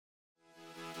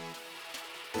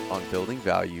On Building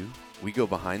Value, we go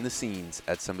behind the scenes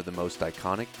at some of the most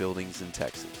iconic buildings in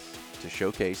Texas to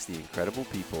showcase the incredible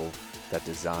people that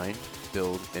design,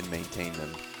 build, and maintain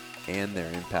them and their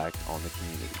impact on the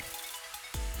community.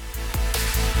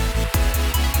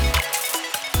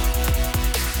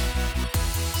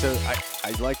 So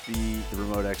I like the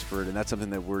remote expert, and that's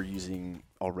something that we're using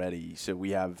already. So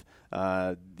we have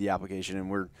the application, and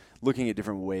we're looking at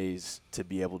different ways to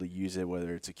be able to use it,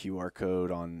 whether it's a QR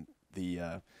code on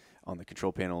the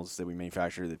control panels that we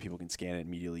manufacture that people can scan it and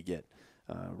immediately get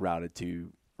routed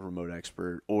to a remote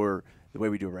expert. Or the way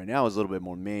we do it right now is a little bit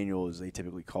more manual, is they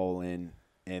typically call in,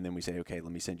 and then we say, okay,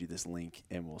 let me send you this link,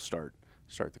 and we'll start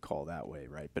the call that way,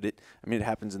 right? But it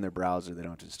happens in their browser. They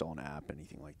don't have to install an app,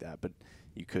 anything like that. But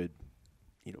you could,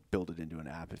 build it into an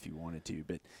app if you wanted to.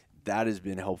 But that has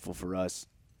been helpful for us,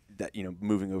 that,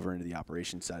 moving over into the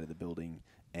operations side of the building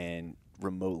and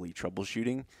remotely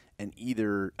troubleshooting. And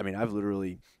I've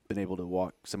literally been able to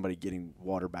walk somebody getting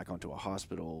water back onto a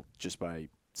hospital just by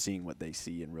seeing what they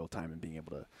see in real time and being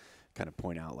able to kind of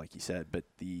point out, like you said. But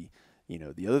the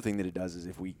other thing that it does is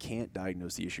if we can't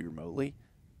diagnose the issue remotely,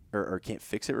 or can't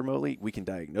fix it remotely, we can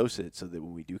diagnose it so that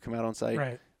when we do come out on site,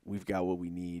 right, we've got what we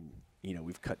need.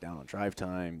 We've cut down on drive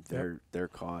time, their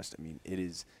cost. It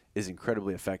is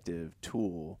incredibly effective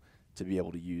tool to be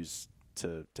able to use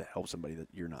to help somebody that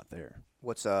you're not there.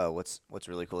 What's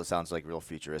really cool, it sounds like real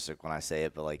futuristic when I say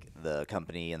it, but like the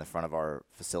company in the front of our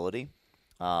facility,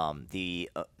 the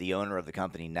owner of the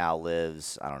company now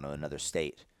lives, another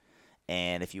state.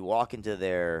 And if you walk into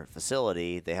their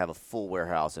facility, they have a full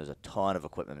warehouse. There's a ton of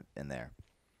equipment in there.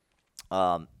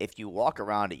 If you walk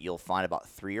around it, you'll find about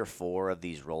 3 or 4 of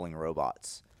these rolling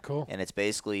robots. Cool. And it's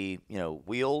basically,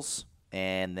 wheels,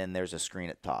 and then there's a screen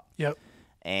at the top. Yep.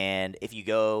 And if you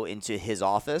go into his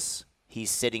office, he's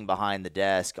sitting behind the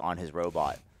desk on his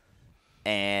robot.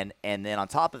 And then on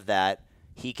top of that,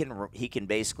 he can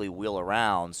basically wheel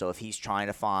around. So if he's trying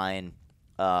to find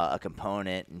a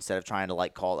component, instead of trying to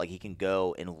call it, he can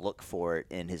go and look for it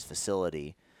in his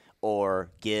facility,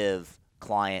 or give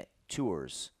client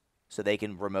tours. So they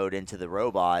can remote into the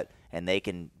robot, and they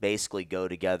can basically go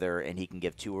together, and he can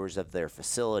give tours of their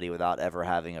facility without ever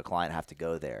having a client have to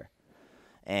go there.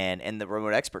 And the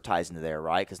remote expert ties into there,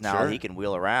 right? Because now he can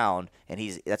wheel around, and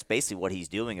that's basically what he's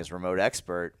doing as remote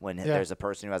expert. When there's a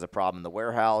person who has a problem in the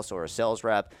warehouse or a sales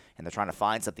rep, and they're trying to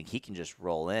find something, he can just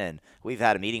roll in. We've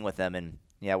had a meeting with them, and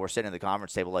we're sitting at the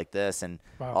conference table like this, and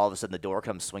all of a sudden the door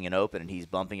comes swinging open, and he's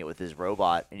bumping it with his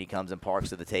robot, and he comes and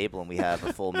parks at the table, and we have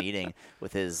a full meeting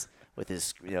with his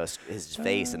his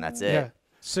face, and that's it. Yeah.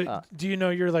 So do you know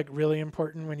you're really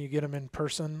important when you get them in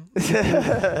person? You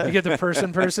get the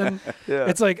person. Yeah.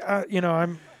 It's like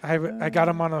I got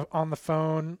them on the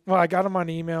phone. Well, I got them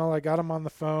on email. I got them on the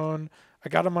phone. I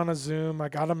got them on a Zoom. I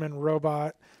got them in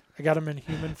robot. I got him in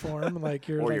human form.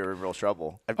 You're in real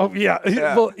trouble. Oh, yeah.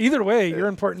 Well, either way, you're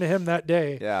important to him that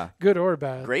day. Yeah. Good or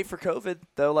bad. Great for COVID,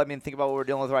 though. Think about what we're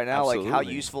dealing with right now. Absolutely. How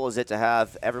useful is it to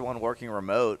have everyone working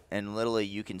remote, and literally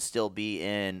you can still be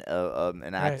in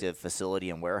an active facility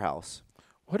and warehouse?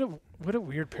 What a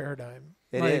weird paradigm.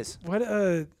 It is. What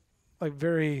a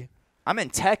very. I'm in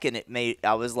tech, and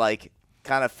I was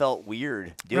kind of felt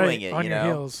weird doing it. On your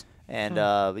heels. And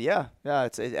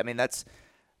that's.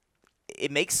 It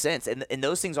makes sense, and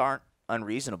those things aren't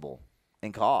unreasonable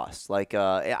in cost. I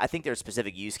think there are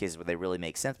specific use cases where they really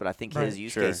make sense, but I think his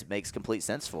use case makes complete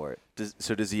sense for it.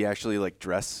 Does he actually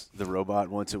dress the robot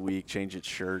once a week, change its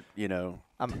shirt?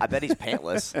 I bet he's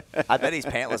pantless. I bet he's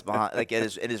pantless behind, at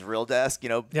his real desk,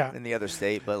 in the other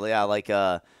state. But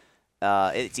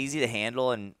it's easy to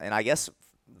handle, and I guess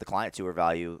the client tour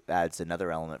value adds another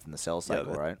element from the sales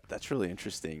cycle, right? That's really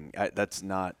interesting. That's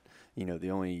not.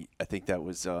 I think that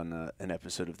was on an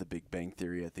episode of The Big Bang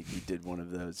Theory. I think he did one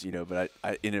of those, but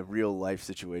I in a real life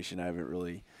situation, I haven't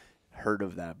really heard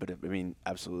of that. But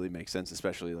absolutely makes sense,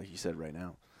 especially like you said right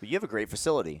now. But you have a great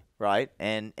facility, right?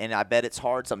 And I bet it's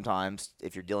hard sometimes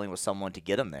if you're dealing with someone to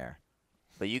get them there.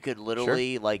 But you could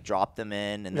literally drop them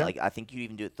in, and I think you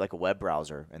even do it like a web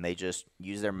browser, and they just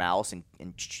use their mouse and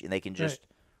they can just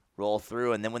roll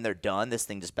through, and then when they're done, this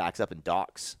thing just backs up and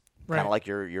docks. Kind of like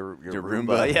your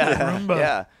Roomba. Yeah.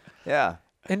 Roomba. Yeah.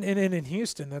 And in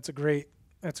Houston, that's a great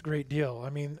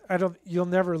deal. You'll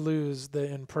never lose the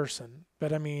in person,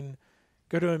 but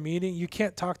go to a meeting. You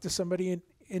can't talk to somebody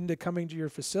into coming to your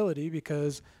facility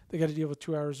because they got to deal with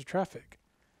 2 hours of traffic,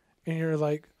 and you're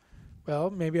like, well,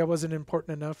 maybe I wasn't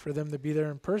important enough for them to be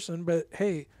there in person, but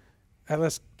hey, at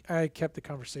least I kept the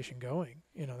conversation going.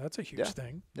 That's a huge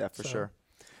thing. Yeah, for sure.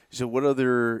 So what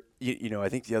other, I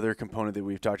think the other component that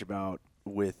we've talked about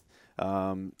with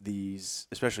these,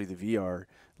 especially the VR,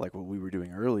 like what we were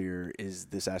doing earlier, is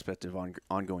this aspect of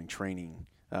ongoing training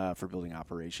for building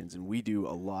operations. And we do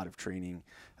a lot of training.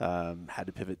 Had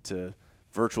to pivot to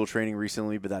virtual training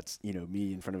recently, but that's,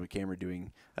 me in front of a camera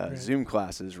doing Zoom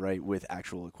classes, right, with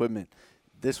actual equipment.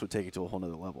 This would take it to a whole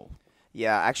nother level.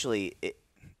 Yeah, actually,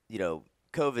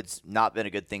 COVID's not been a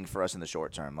good thing for us in the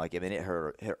short term. Like, I mean, it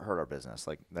hurt our business.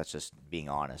 Like, that's just being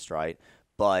honest, right?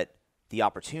 But the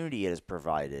opportunity it has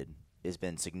provided has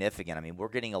been significant. I mean, we're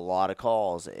getting a lot of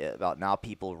calls about now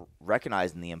people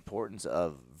recognizing the importance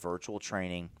of virtual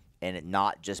training and it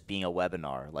not just being a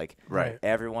webinar. Like, Right.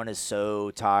 everyone is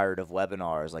so tired of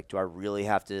webinars. Like, do I really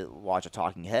have to watch a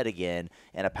talking head again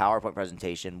and a PowerPoint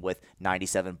presentation with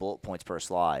 97 bullet points per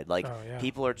slide? Like, Oh, yeah.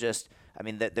 people are just, I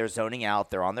mean, they're zoning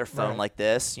out. They're on their phone Right. like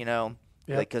this, Yep.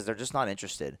 because they're just not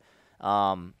interested.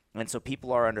 And so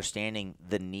people are understanding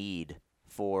the need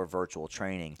for virtual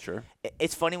training. Sure.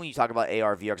 It's funny when you talk about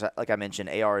AR, VR, 'cause like I mentioned,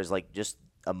 AR is like just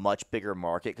a much bigger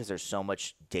market because there's so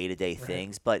much day-to-day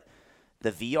things. But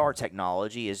the VR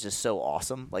technology is just so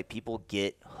awesome. Like, people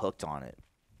get hooked on it.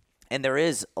 And there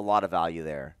is a lot of value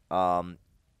there.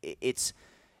 It's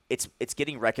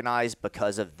getting recognized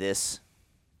because of this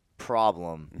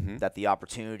problem that the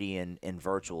opportunity in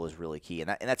virtual is really key.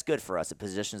 And that's good for us. It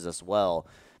positions us well.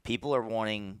 People are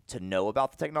wanting to know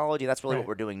about the technology. That's really what Right.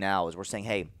 we're doing now is we're saying,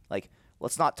 hey, like,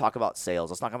 let's not talk about sales.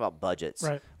 Let's not talk about budgets.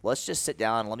 Right. Let's just sit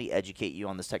down and let me educate you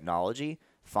on this technology,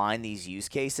 find these use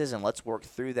cases, and let's work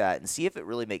through that and see if it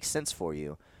really makes sense for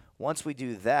you. Once we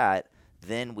do that,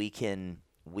 then we can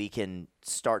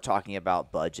start talking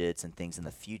about budgets and things in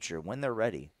the future when they're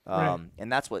ready. Right.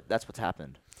 And that's what's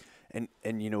happened. And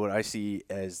what I see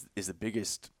as is the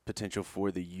biggest potential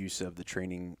for the use of the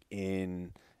training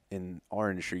in our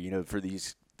industry, for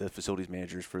the facilities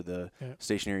managers, for the Yeah.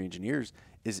 stationary engineers,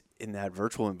 is in that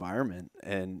virtual environment.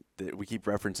 And we keep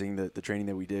referencing the training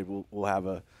that we did. We'll have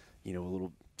a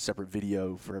little separate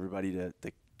video for everybody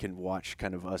that can watch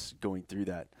kind of us going through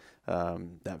that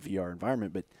VR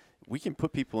environment. But we can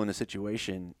put people in a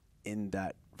situation in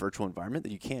that virtual environment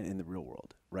that you can't in the real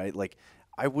world, right? Like,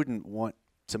 I wouldn't want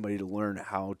somebody to learn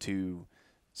how to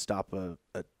stop a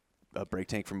brake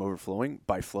tank from overflowing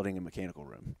by flooding a mechanical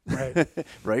room. Right.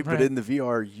 Right? But Right. in the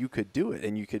VR, you could do it,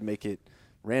 and you could make it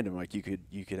random. Like, you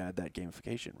could add that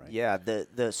gamification, right? Yeah,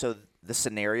 so the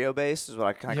scenario based is what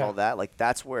I kind of Yeah. call that. Like,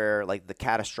 that's where, like, the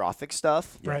catastrophic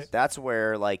stuff. Right. That's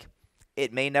where, like,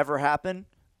 it may never happen,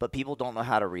 but people don't know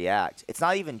how to react. It's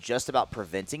not even just about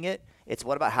preventing it. It's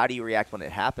what about how do you react when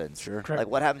it happens? Sure. Correct. Like,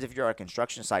 what happens if you're at a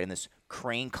construction site and this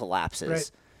crane collapses?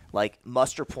 Right. Like,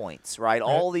 muster points, right?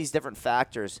 All these different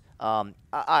factors. I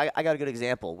got a good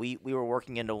example. We were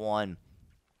working into one,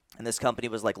 and this company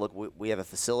was like, look, we have a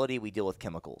facility. We deal with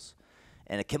chemicals.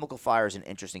 And a chemical fire is an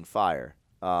interesting fire.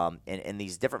 And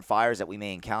these different fires that we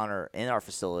may encounter in our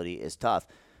facility is tough.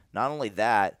 Not only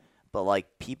that, but,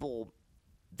 like, people,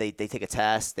 they take a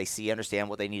test. They understand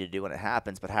what they need to do when it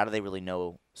happens, but how do they really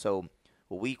know? So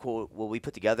what we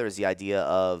put together is the idea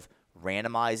of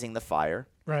randomizing the fire.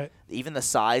 Right. Even the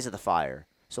size of the fire.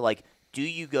 So, like, do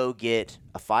you go get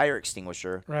a fire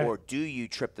extinguisher Right. or do you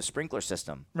trip the sprinkler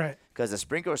system? Right. Because the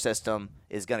sprinkler system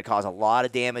is going to cause a lot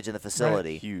of damage in the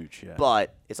facility, Huge, yeah.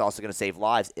 but it's also going to save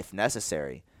lives if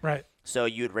necessary. Right. So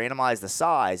you would randomize the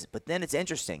size, but then it's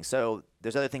interesting. So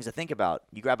there's other things to think about.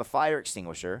 You grab a fire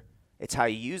extinguisher. It's how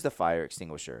you use the fire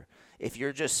extinguisher. If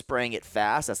you're just spraying it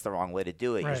fast, that's the wrong way to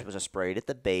do it. You're Right. supposed to spray it at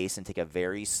the base and take a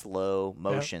very slow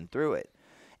motion through it.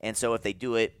 And so if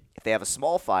they have a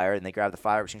small fire and they grab the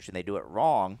fire extinguisher and they do it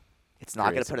wrong, it's not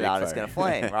going Creates to a put it big out. It's fire. going to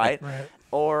flame, right? Right.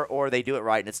 Or they do it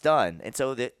right and it's done. And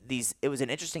so it was an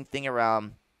interesting thing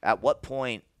around at what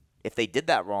point, if they did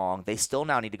that wrong, they still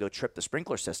now need to go trip the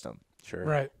sprinkler system. Sure.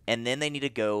 Right. And then they need to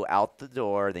go out the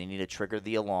door. They need to trigger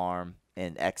the alarm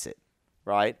and exit,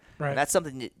 right? Right. And that's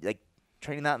something that, like,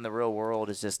 training that in the real world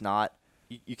is just not.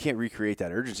 You can't recreate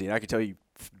that urgency. And I can tell you,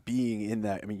 being in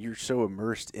that, I mean, you're so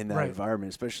immersed in that Right. environment,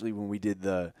 especially when we did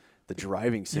the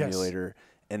driving simulator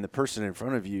and the person in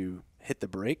front of you hit the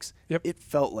brakes. Yep. It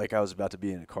felt like I was about to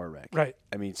be in a car wreck. Right.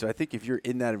 I mean, so I think if you're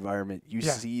in that environment, you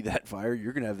Yeah. see that fire,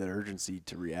 you're going to have that urgency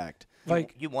to react.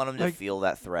 Like, You want them to like- feel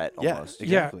that threat Yeah. almost.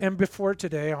 Exactly. Yeah, and before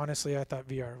today, honestly, I thought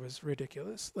VR was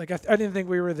ridiculous. Like, I didn't think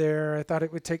we were there. I thought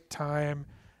it would take time.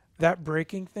 That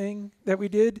braking thing that we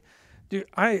did, dude,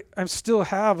 I still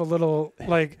have a little,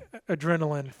 like,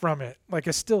 adrenaline from it. Like,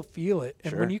 I still feel it.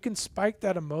 And when Sure. you can spike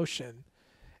that emotion,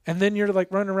 and then you're, like,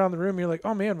 running around the room, you're like,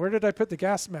 oh, man, where did I put the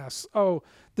gas masks? Oh,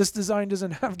 this design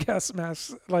doesn't have gas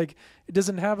masks. Like, it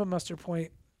doesn't have a muster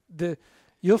point.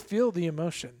 You'll feel the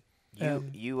emotion.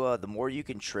 The more you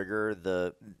can trigger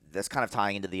that's kind of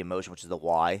tying into the emotion, which is the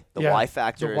why. The Yeah, why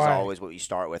factor the is why. always what you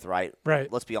start with, right?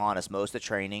 Right. Let's be honest. Most of the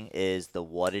training is the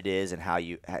what it is and how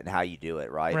you do it,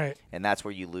 right? Right. And that's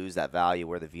where you lose that value,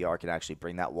 where the VR can actually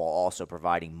bring that while also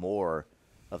providing more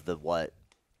of the what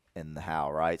and the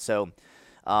how, right? So,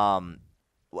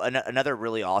 another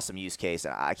really awesome use case,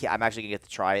 and I'm actually gonna get to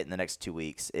try it in the next 2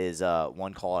 weeks. Is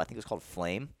one called, I think it's called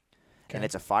Flame, and Okay.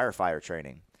 it's a firefighter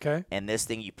training. Okay. And this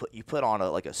thing you put on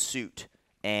a suit,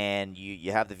 and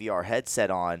you have the VR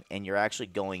headset on, and you're actually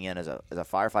going in as a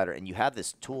firefighter, and you have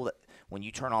this tool that when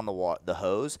you turn on the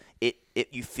hose,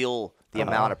 you feel the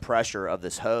amount of pressure of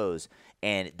this hose,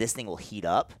 and this thing will heat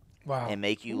up Wow. and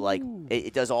make you like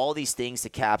it does all these things to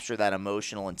capture that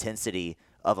emotional intensity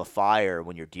of a fire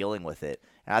when you're dealing with it,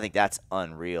 and I think that's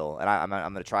unreal. And I'm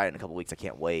going to try it in a couple weeks. I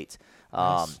can't wait.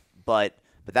 Nice. But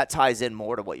that ties in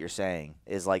more to what you're saying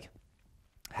is like,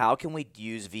 how can we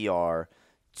use VR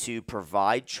to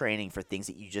provide training for things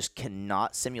that you just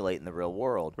cannot simulate in the real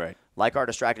world? Right. Like our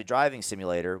distracted driving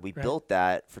simulator, we Right. built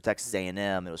that for Texas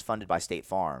A&M. It was funded by State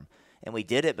Farm, and we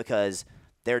did it because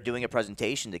they're doing a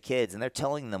presentation to kids, and they're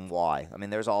telling them why. I mean,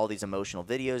 there's all these emotional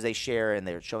videos they share, and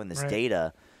they're showing this Right.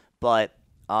 data, but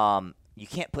you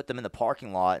can't put them in the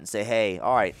parking lot and say, hey,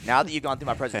 all right, now that you've gone through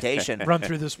my presentation, Run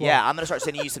through this wall. yeah, I'm going to start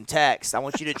sending you some text. I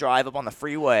want you to drive up on the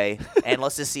freeway, and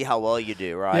let's just see how well you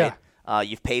do, right?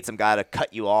 You've paid some guy to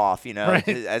cut you off, Right.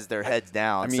 as their head's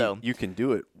down. I mean, so you can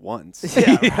do it once.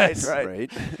 yeah, Yes.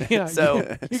 right. Yeah. So-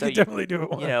 you so can definitely do it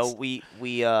once.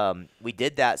 we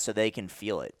did that so they can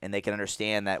feel it, and they can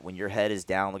understand that when your head is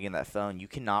down looking at that phone, you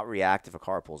cannot react if a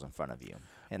car pulls in front of you.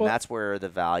 And Well- that's where the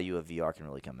value of VR can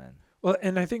really come in. Well,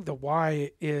 and I think the why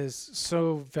is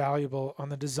so valuable on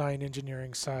the design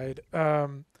engineering side.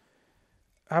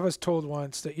 I was told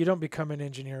once that you don't become an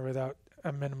engineer without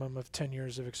a minimum of 10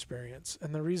 years of experience.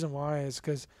 And the reason why is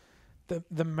because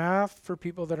the math for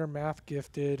people that are math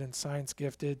gifted and science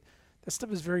gifted, that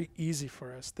stuff is very easy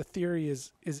for us. The theory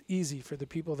is easy for the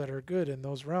people that are good in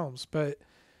those realms. But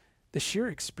the sheer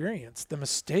experience, the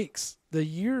mistakes, the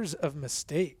years of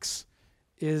mistakes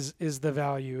is the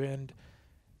value. And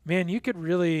man, you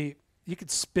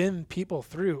could spin people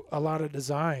through a lot of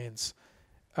designs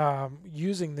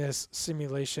using this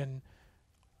simulation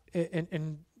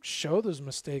and show those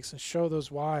mistakes and show those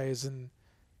whys. And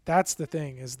that's the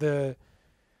thing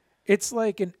it's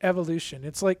like an evolution.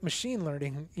 It's like machine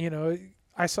learning.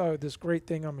 I saw this great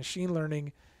thing on machine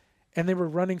learning, and they were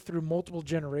running through multiple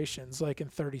generations like in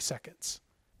 30 seconds.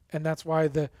 And that's why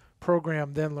the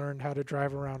program then learned how to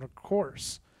drive around a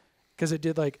course, because it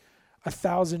did like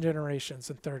 1,000 generations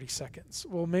in 30 seconds.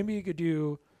 Well, maybe you could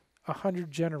do 100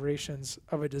 generations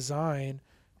of a design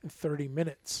in 30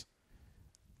 minutes.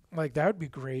 Like, that would be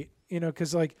great,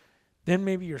 because like then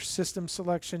maybe your system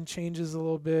selection changes a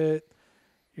little bit,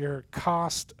 your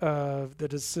cost of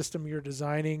the system you're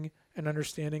designing and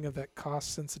understanding of that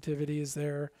cost sensitivity is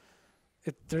there.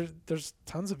 There's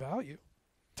tons of value,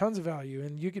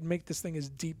 and you could make this thing as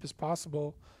deep as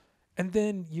possible. And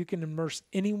then you can immerse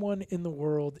anyone in the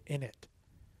world in it.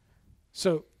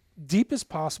 So deep as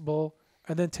possible,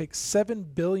 and then take 7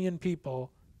 billion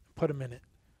people and put them in it.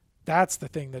 That's the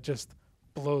thing that just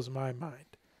blows my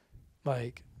mind.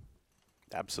 Like,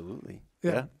 Absolutely.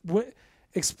 yeah.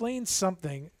 Explain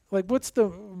something. Like, what's the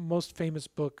most famous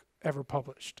book ever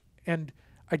published? And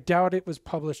I doubt it was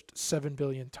published 7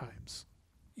 billion times.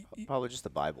 Probably just the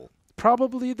Bible.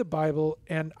 Probably the Bible.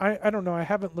 And I don't know. I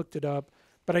haven't looked it up.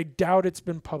 But I doubt it's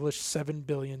been published 7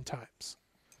 billion times.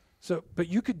 So, but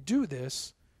you could do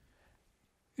this,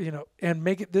 and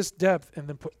make it this depth, and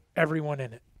then put everyone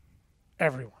in it.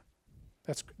 Everyone.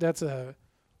 That's a,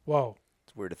 whoa.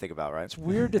 It's weird to think about, right? It's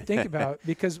weird to think about,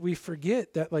 because we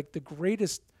forget that like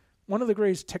one of the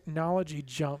greatest technology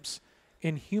jumps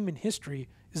in human history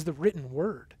is the written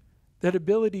word. That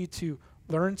ability to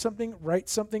learn something, write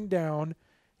something down,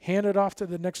 hand it off to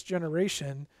the next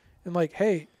generation, and like,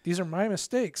 hey, these are my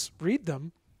mistakes. Read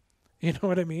them. You know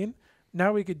what I mean?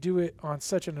 Now we could do it on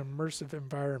such an immersive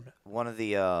environment. One of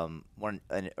the a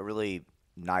really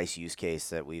nice use case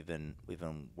that we've been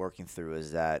working through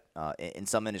is that in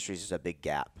some industries there's a big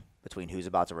gap between who's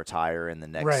about to retire and the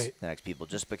next people,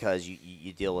 just because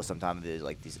you deal with sometimes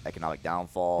like these economic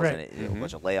downfalls Right. and a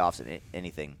bunch of layoffs and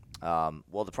anything.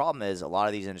 Well, the problem is a lot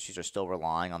of these industries are still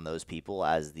relying on those people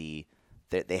as they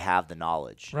have the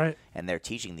knowledge, Right. and they're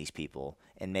teaching these people,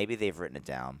 and maybe they've written it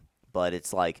down, but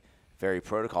it's like very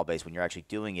protocol based. When you're actually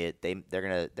doing it,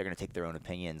 they're gonna take their own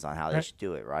opinions on how they Right. should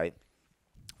do it, right?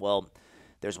 Well,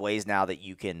 there's ways now that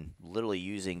you can literally,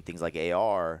 using things like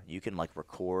AR, you can like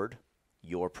record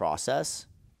your process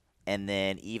and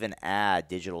then even add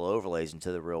digital overlays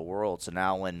into the real world. So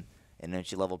now when an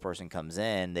entry-level person comes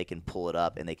in, they can pull it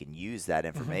up and they can use that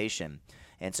information.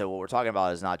 And so what we're talking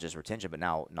about is not just retention, but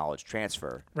now knowledge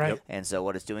transfer. Right. Yep. And so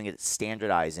what it's doing is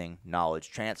standardizing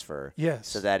knowledge transfer. Yes.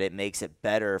 So that it makes it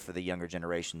better for the younger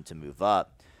generation to move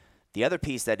up. The other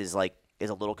piece that is a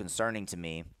little concerning to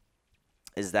me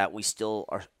is that we're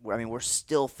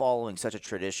still following such a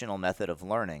traditional method of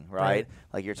learning, right?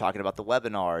 Like you're talking about the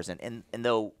webinars, and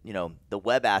though, the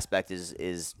web aspect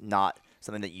is not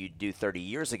something that you do 30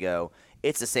 years ago,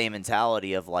 it's the same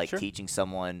mentality of Sure. teaching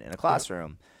someone in a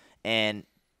classroom. And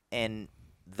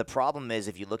the problem is,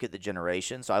 if you look at the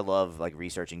generations, so I love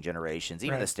researching generations,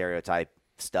 even the stereotype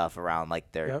stuff around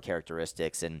their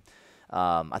characteristics, and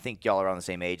I think y'all are on the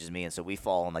same age as me, and so we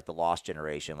fall in the lost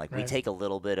generation. We take a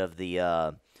little bit of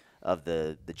the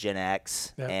Gen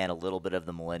X and a little bit of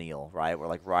the millennial, right?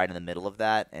 We're right in the middle of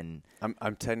that, and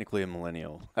I'm technically a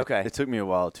millennial. Okay. It took me a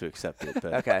while to accept it,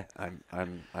 but Okay. I'm a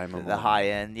millennial. the high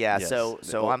end, yeah. Yes, so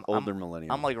the I'm older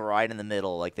millennial. I'm right in the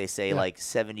middle. They say Yeah.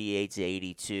 78 to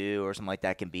 82 or something like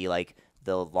that can be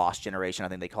the lost generation, I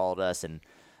think they called us. And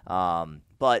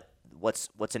but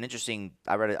what's an interesting,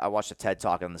 I watched a TED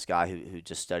talk on this guy who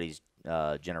just studies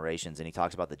generations, and he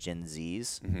talks about the Gen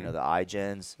Zs, the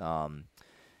iGens,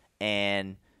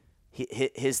 and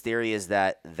his theory is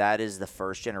that is the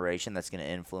first generation that's going to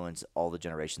influence all the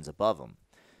generations above them.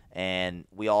 And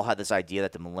we all had this idea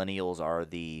that the millennials are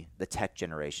the tech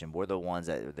generation. We're the ones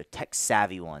that are the tech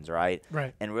savvy ones, right?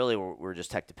 Right. And really, we're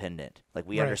just tech dependent.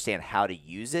 We Right. understand how to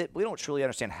use it. We don't truly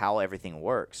understand how everything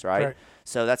works, right? Right.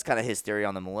 So that's kind of his theory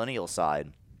on the millennial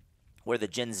side. Where the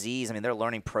Gen Zs, they're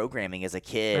learning programming as a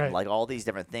kid, Right. all these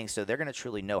different things. So they're going to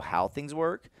truly know how things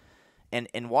work.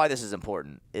 And why this is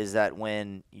important is that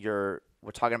when we're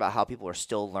talking about how people are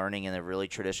still learning in a really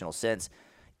traditional sense,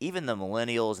 even the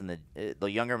millennials and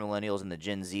the younger millennials and the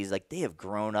Gen Zs, they have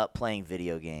grown up playing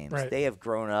video games. Right. They have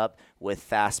grown up with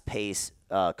fast-paced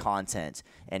content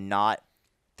and not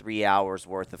 3 hours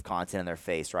worth of content in their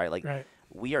face, right? Right.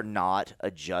 We are not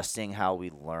adjusting how we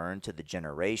learn to the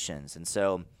generations. And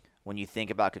so when you think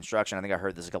about construction, I think I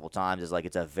heard this a couple times, is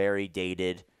it's a very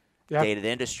dated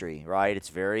industry, right? It's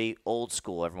very old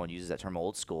school. Everyone uses that term,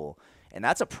 old school. And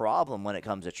that's a problem when it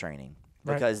comes to training.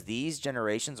 Right. Because these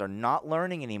generations are not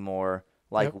learning anymore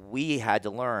Yep. we had to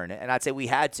learn. And I'd say we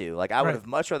had to. I would Right. have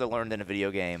much rather learned in a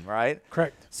video game, right?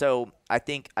 Correct. So I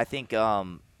think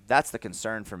that's the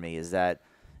concern for me, is that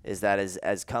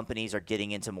as companies are getting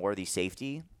into more of these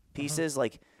safety pieces,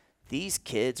 these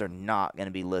kids are not going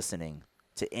to be listening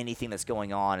to anything that's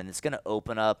going on, and it's going to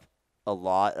open up a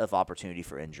lot of opportunity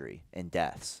for injury and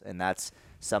deaths. And that's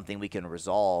something we can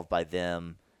resolve by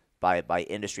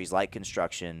industries like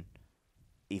construction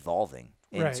evolving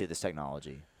into Right. this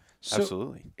technology. So,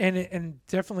 Absolutely. And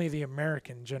definitely the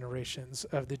American generations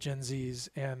of the Gen Zs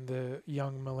and the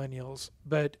young millennials.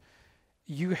 But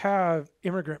you have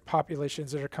immigrant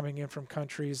populations that are coming in from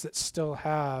countries that still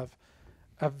have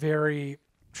a very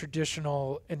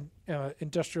traditional and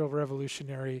industrial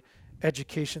revolutionary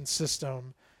education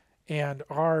system, and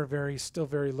are still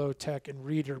very low tech and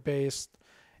reader based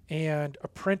and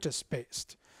apprentice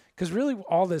based. Because really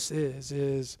all this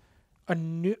is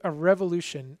a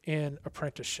revolution in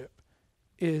apprenticeship,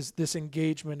 is this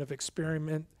engagement of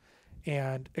experiment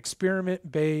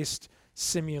based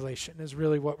simulation is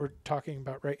really what we're talking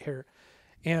about right here.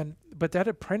 But that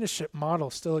apprenticeship model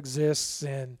still exists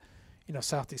in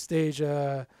Southeast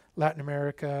Asia, Latin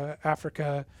America,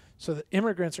 Africa. So the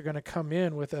immigrants are going to come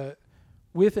in with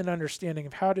an understanding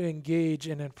of how to engage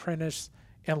and apprentice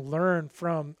and learn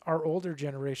from our older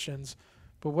generations.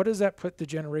 But what does that put the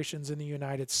generations in the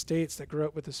United States that grew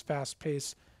up with this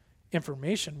fast-paced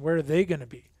information? Where are they going to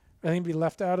be? Are they going to be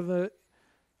left out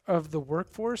of the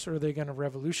workforce, or are they going to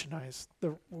revolutionize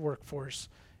the workforce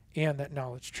and that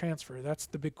knowledge transfer? That's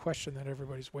the big question that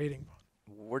everybody's waiting on.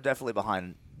 We're definitely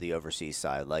behind the overseas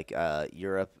side,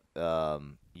 Europe,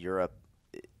 and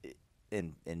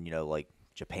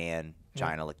Japan,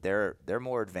 China. They're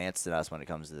more advanced than us when it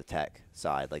comes to the tech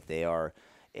side. They are,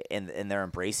 and they're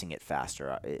embracing it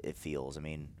faster. It feels.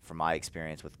 From my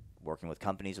experience with working with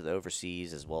companies with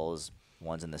overseas as well as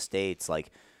ones in the States,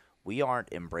 we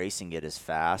aren't embracing it as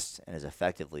fast and as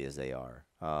effectively as they are.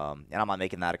 And I'm not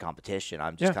making that a competition.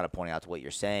 I'm just kind of pointing out to what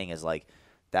you're saying is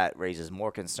that raises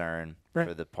more concern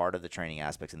for the part of the training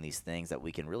aspects in these things that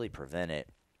we can really prevent it.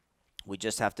 We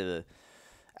just have to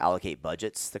allocate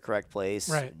budgets the correct place,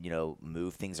 Right.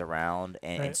 Move things around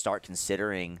and start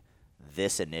considering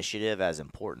this initiative as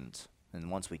important.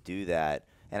 And once we do that,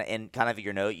 and kind of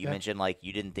your note, you mentioned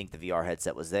you didn't think the VR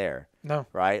headset was there. No.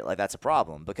 Right? That's a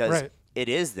problem because Right. it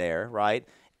is there, right?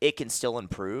 it can still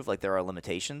improve. Like there are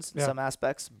limitations in Yeah. some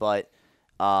aspects, but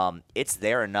it's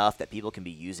there enough that people can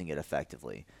be using it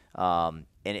effectively. And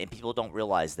people don't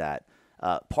realize that.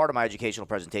 Part of my educational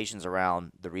presentations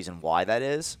around the reason why that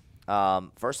is.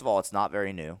 First of all, it's not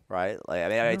very new, right? Like,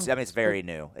 it's very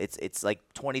new. It's like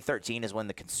 2013 is when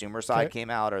the consumer side Okay. came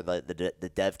out, or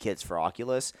the dev kits for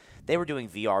Oculus. They were doing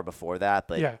VR before that,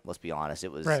 but Yeah. let's be honest,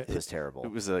 it was Right. it was terrible.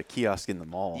 It was a kiosk in the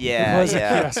mall. Yeah, It was a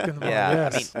yeah, kiosk in the mall, yeah.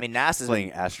 yes. I mean, NASA's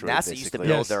Playing Asteroid, NASA used to basically.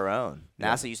 build Yes. their own.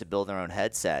 Yeah. NASA used to build their own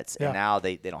headsets, Yeah. and now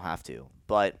they don't have to.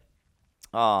 But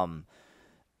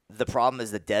the problem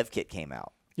is the dev kit came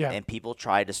out, Yeah. and people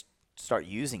tried to start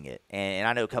using it. And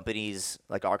I know companies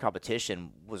like our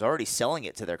competition was already selling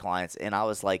it to their clients, and I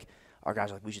was like, our guys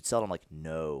are like, we should sell it. I'm like,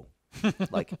 no,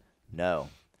 like, no,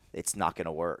 it's not going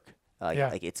to work. Yeah.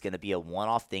 Like it's going to be a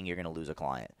one-off thing. You're going to lose a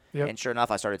client. Yep. And sure enough,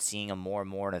 I started seeing them more and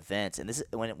more in events. And this is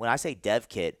when I say dev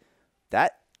kit,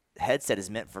 that headset is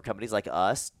meant for companies like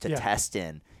us to Yeah. test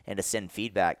in and to send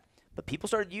feedback. But people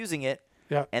started using it,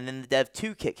 Yeah. and then the Dev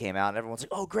 2 kit came out, and everyone's like,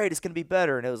 "Oh, great, it's going to be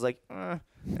better." And it was like,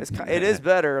 it is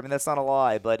better. I mean, that's not a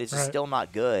lie, but it's just Right. still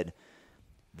not good.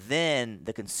 Then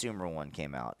the consumer one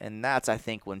came out, and that's, I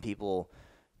think, when people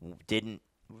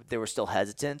they were still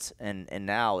hesitant, and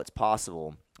now it's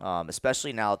possible,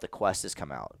 especially now that the Quest has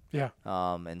come out. Yeah.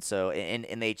 And so,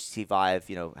 and the HTC Vive,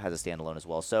 has a standalone as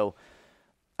well. So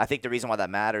I think the reason why that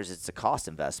matters is it's a cost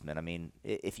investment. I mean,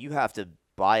 if you have to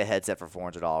buy a headset for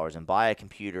 $400 and buy a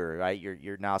computer, right,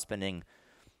 you're now spending,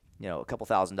 a couple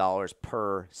 $1,000s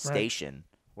per station.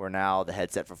 Where now the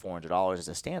headset for $400 as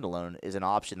a standalone is an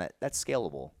option that's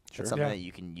scalable. Sure. It's something Yeah. that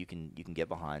you can get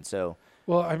behind. So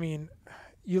Well, I mean,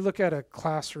 you look at a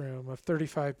classroom of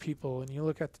 35 people and you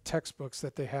look at the textbooks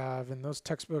that they have, and those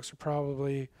textbooks are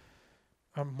probably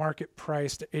market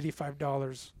priced at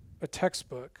 $85 a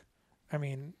textbook. I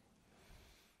mean,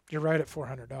 you're right at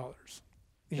 $400,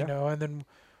 Yeah.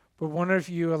 but wonder if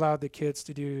you allowed the kids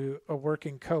to do a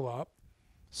working co-op,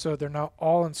 so they're not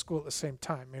all in school at the same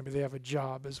time. Maybe they have a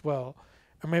job as well,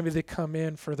 and maybe they come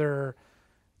in for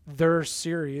their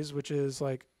series, which is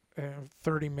like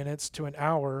 30 minutes to an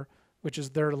hour, which is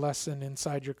their lesson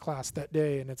inside your class that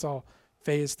day, and it's all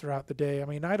phased throughout the day. I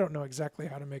mean, I don't know exactly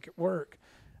how to make it work.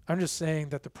 I'm just saying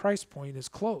that the price point is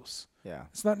close. yeah.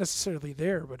 It's not necessarily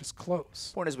there, but it's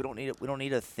close. Point is, we don't need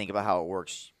to think about how it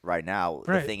works right now.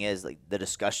 Right. The thing is, like, the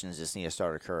discussions just need to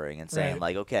start occurring and saying, Right.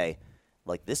 like, okay,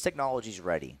 like, this technology's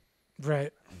ready.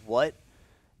 Right. What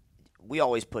we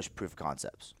always push proof of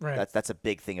concepts. Right. That's a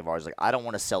big thing of ours. Like, I don't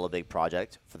want to sell a big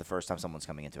project for the first time someone's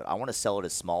coming into it. I want to sell it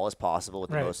as small as possible with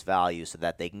the Right. most value, so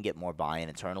that they can get more buy-in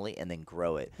internally and then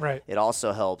grow it. Right. It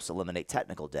also helps eliminate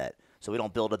technical debt. So we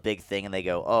don't build a big thing and they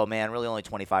go, oh man, really only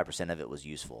 25% of it was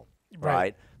useful. Right.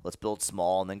 Right? Let's build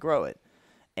small and then grow it.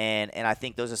 And I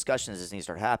think those discussions just need to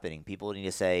start happening. People need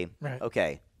to say, Right.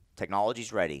 okay,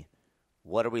 technology's ready.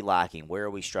 What are we lacking? Where are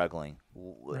we struggling?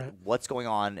 Right. What's going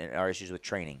on in our issues with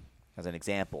training, as an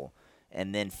example?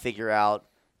 And then figure out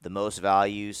the most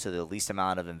value, so the least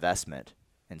amount of investment,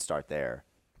 and start there.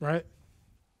 Right.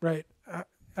 Right.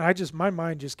 My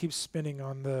mind just keeps spinning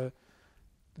on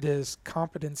this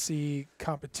competency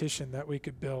competition that we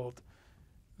could build,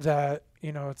 that,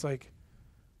 it's like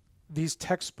these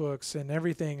textbooks and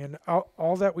everything, and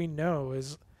all that we know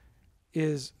is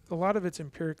a lot of it's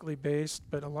empirically based,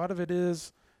 but a lot of it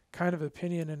is kind of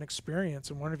opinion and experience.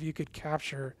 And wonder if you could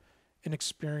capture an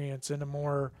experience in a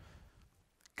more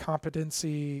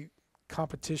competency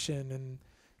competition and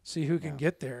see who can Yeah.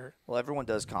 get there. Well, everyone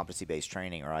does competency-based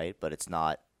training, right? But it's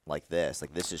not like this.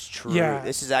 Like, this is true. Yeah.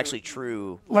 This is actually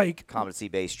true Like,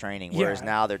 competency-based training, whereas Yeah.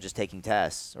 now they're just taking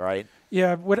tests, right?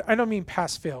 yeah, what I don't mean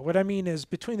pass fail. What I mean is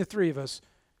between the three of us,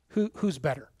 who's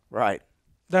better? Right.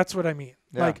 That's what I mean.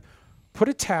 Yeah. Like, put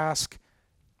a task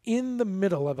in the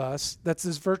middle of us. That's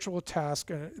this virtual task.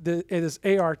 It is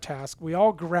AR task. We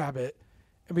all grab it,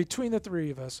 and between the three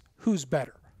of us, who's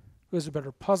better? Who has a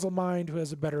better puzzle mind? Who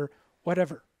has a better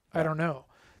whatever? I don't know.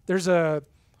 There's a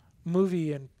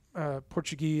movie in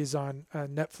Portuguese on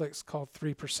Netflix called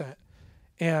 3%,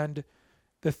 and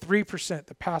the 3%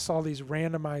 that pass all these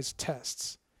randomized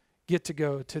tests get to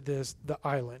go to the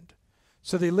island.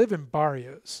 So they live in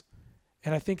barrios,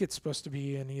 and I think it's supposed to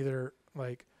be in either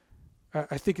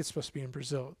I think it's supposed to be in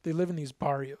Brazil. They live in these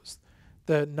barrios,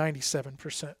 the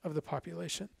 97% of the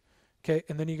population. Okay,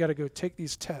 and then you got to go take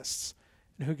these tests,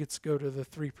 and who gets to go to the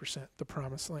 3%, the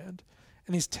promised land.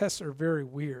 And these tests are very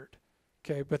weird,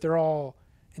 okay, but they're all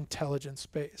intelligence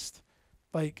based.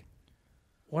 Like,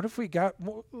 what if we got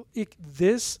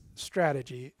this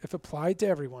strategy, if applied to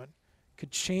everyone,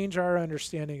 could change our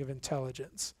understanding of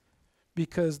intelligence?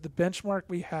 Because the benchmark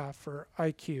we have for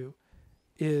IQ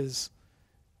is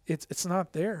it's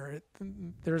not there.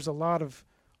 There's a lot of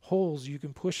holes you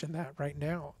can push in that right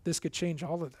now. This could change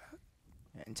all of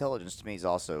that. Intelligence to me is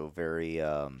also very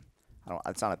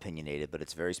it's not opinionated, but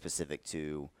it's very specific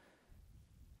to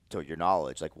your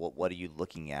knowledge. Like what are you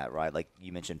looking at, right? Like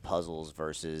you mentioned puzzles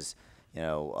versus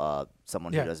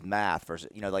someone Yeah. who does math versus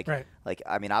Right. like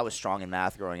I mean I was strong in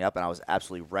math growing up and I was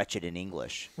absolutely wretched in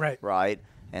English. Right.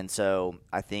 And so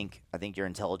I think your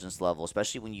intelligence level,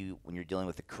 especially when you're dealing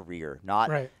with a career, not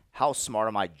Right. how smart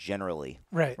am I generally,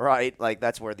 Right. right? Like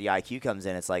that's where the IQ comes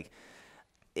in. It's like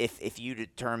if you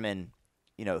determine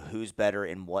who's better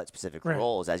in what specific Right.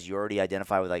 roles, as you already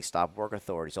identify with like stop work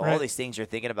authority. So all Right. these things you're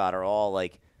thinking about are all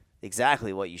like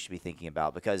exactly what you should be thinking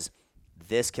about, because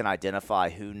this can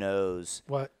identify who knows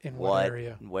What in what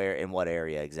area? where in what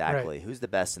area exactly, who's the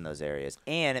best in those areas,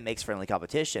 and it makes friendly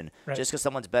competition. Right. Just because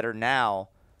someone's better now,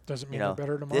 Doesn't mean they're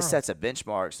better tomorrow. this sets a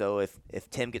benchmark. So if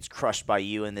Tim gets crushed by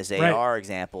you in this Right. AR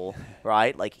example,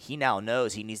 right? Like he now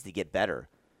knows he needs to get better.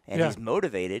 And Yeah. he's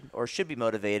motivated, or should be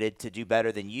motivated, to do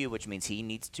better than you, which means he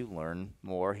needs to learn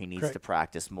more, he needs Correct. to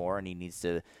practice more, and he needs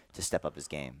to step up his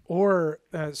game. Or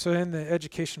so in the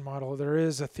education model, there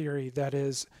is a theory that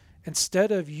is,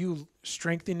 instead of you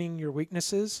strengthening your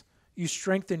weaknesses, you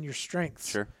strengthen your strengths.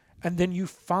 Sure. And then you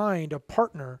find a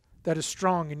partner that is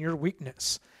strong in your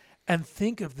weakness. And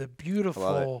think of the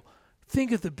beautiful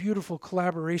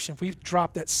collaboration. If we've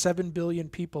dropped that 7 billion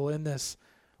people in this,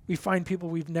 we find people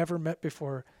we've never met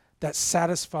before that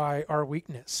satisfy our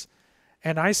weakness.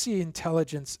 And I see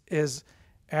intelligence as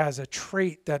a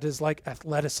trait that is like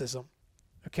athleticism.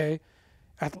 Okay?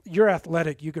 You're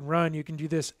athletic, you can run, you can do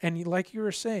this. And like you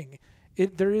were saying,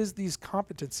 there is these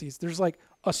competencies. There's like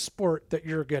a sport that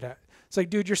you're good at. It's like,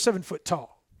 dude, you're 7 foot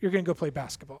tall. You're going to go play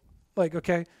basketball. Like,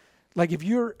 okay? Like if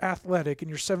you're athletic and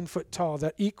you're 7 foot tall,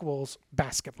 that equals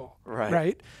basketball.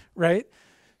 Right?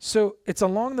 So it's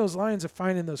along those lines of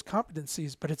finding those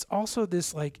competencies, but it's also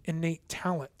this like innate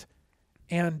talent.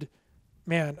 And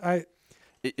man,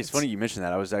 It's funny you mentioned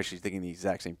that. I was actually thinking the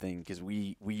exact same thing, because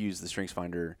we use the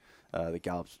StrengthsFinder, the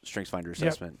Gallup StrengthsFinder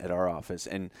assessment at our office,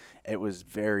 and it was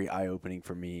very eye-opening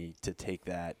for me to take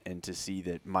that and to see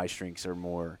that my strengths are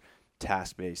more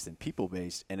task-based than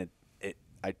people-based. And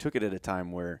I took it at a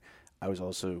time where I was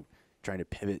also trying to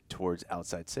pivot towards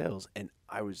outside sales, and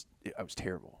I was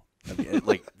terrible. I mean,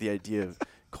 like the idea of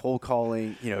cold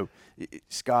calling,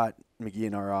 Scott McGee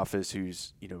in our office,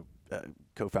 who's,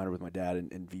 co-founder with my dad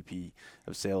and VP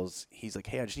of sales, he's like,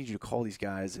 hey, I just need you to call these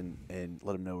guys and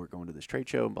let them know we're going to this trade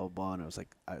show and blah, blah, blah. And I was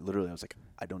like,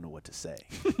 I don't know what to say.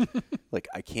 Like,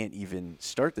 I can't even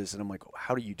start this. And I'm like,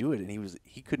 how do you do it? And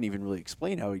he couldn't even really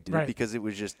explain how he did it, because it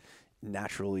was just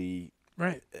naturally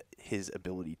his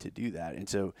ability to do that. And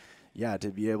so, yeah, to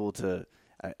be able to,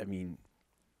 I mean,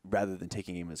 rather than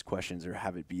taking him as questions or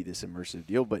have it be this immersive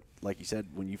deal, but like you said,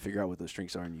 when you figure out what those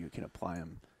strengths are and you can apply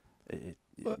them, it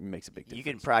makes a big difference.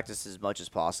 You can practice as much as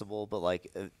possible, but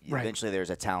like eventually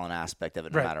there's a talent aspect of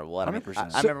it, no matter what.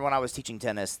 100%. I remember when I was teaching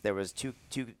tennis, there was two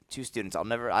students.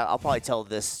 I'll probably tell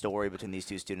this story between these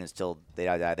two students till they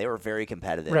die. They were very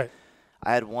competitive. Right.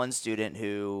 I had one student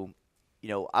who,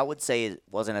 I would say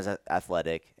wasn't as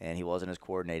athletic and he wasn't as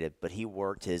coordinated, but he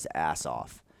worked his ass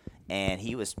off, and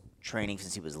he was training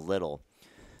since he was little.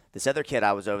 This other kid,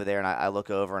 I was over there, and I look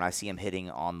over and I see him hitting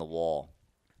on the wall.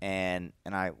 And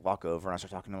I walk over and I start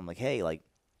talking to him like, hey, like,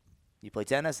 you play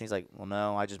tennis? And he's like, well,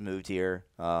 no, I just moved here.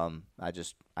 I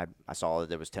saw that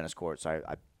there was tennis courts, so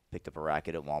I picked up a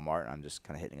racket at Walmart, and I'm just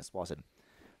kind of hitting this wall. I said,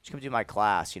 just come do my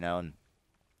class, And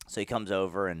so he comes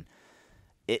over, and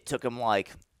it took him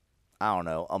like, I don't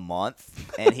know, a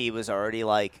month, and he was already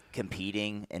like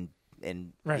competing and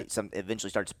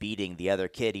eventually starts beating the other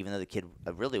kid, even though the kid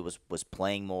really was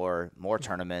playing more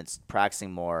tournaments,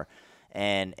 practicing more.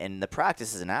 And the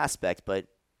practice is an aspect, but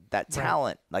that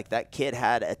talent, like that kid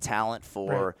had a talent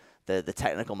for the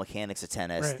technical mechanics of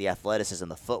tennis, the athleticism,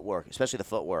 the footwork, especially the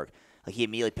footwork. Like he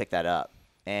immediately picked that up,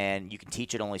 and you can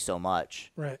teach it only so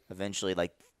much. Right. Eventually,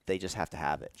 like they just have to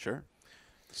have it. Sure.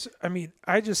 So, I mean,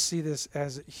 I just see this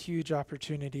as a huge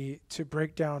opportunity to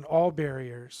break down all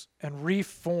barriers and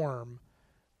reform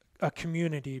a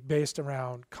community based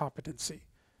around competency.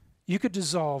 You could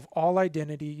dissolve all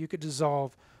identity. You could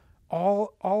dissolve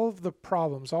all of the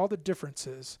problems, all the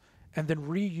differences, and then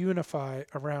reunify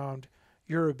around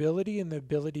your ability and the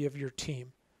ability of your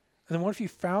team. And then what if you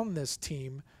found this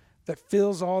team that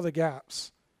fills all the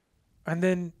gaps, and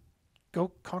then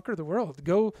go conquer the world?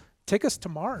 Go take us to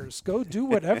Mars. Go do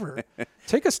whatever.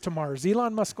 Take us to Mars.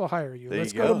 Elon Musk will hire you.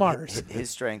 Let's go to Mars. His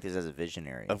strength is as a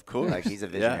visionary. Of course. Like he's a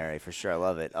visionary for sure. I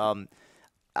love it.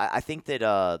 I think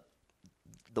that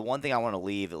the one thing I want to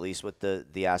leave, at least with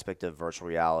the aspect of virtual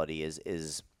reality,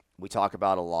 is we talk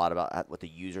about a lot about what the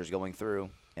user's going through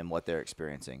and what they're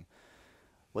experiencing.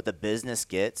 What the business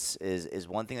gets is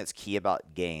one thing that's key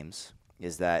about games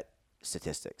is that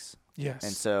statistics. Yes.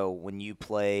 And so when you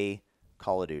play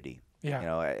Call of Duty,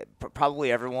 Yeah.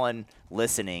 Probably everyone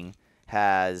listening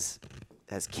has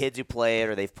kids who play it,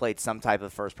 or they've played some type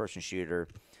of first-person shooter,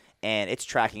 and it's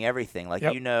tracking everything. Like,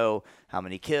 Yep. you know how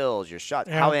many kills, your shot,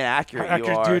 Yeah. how inaccurate you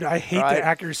are. Dude, I hate right? the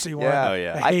accuracy one. Yeah. Oh,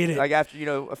 yeah. I hate it. Like after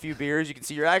a few beers, you can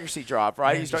see your accuracy drop,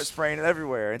 right? Man, You start just- spraying it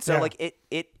everywhere, and so Yeah. like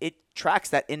it tracks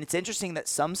that, and it's interesting that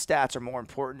some stats are more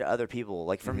important to other people.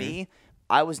 Like for me,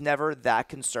 I was never that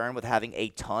concerned with having a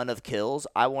ton of kills.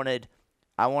 I wanted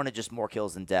just more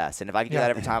kills than deaths, and if I could do Yeah. that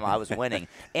every time, I was winning.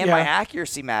 And Yeah. my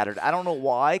accuracy mattered. I don't know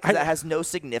why, because I- that has no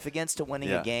significance to winning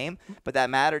Yeah. a game, but that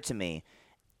mattered to me.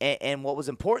 And what was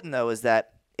important though is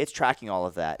that it's tracking all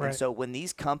of that. Right. And so when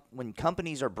these when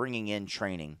companies are bringing in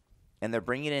training, and they're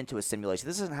bringing it into a simulation,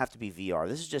 this doesn't have to be VR.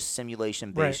 This is just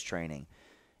simulation-based Right. training.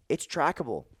 It's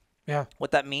trackable. Yeah.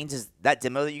 What that means is that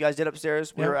demo that you guys did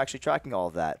upstairs, we Yeah. were actually tracking all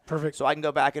of that. Perfect. So I can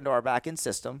go back into our back-end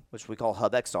system, which we call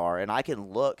HubXR, and I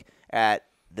can look at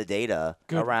the data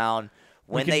Good. around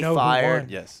when can they know who fired. won.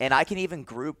 Yes. And I can even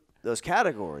group those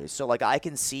categories. So like I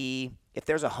can see if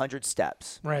there's 100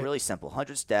 steps, Right. really simple,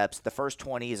 100 steps, the first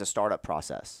 20 is a startup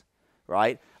process,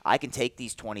 right? I can take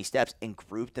these 20 steps and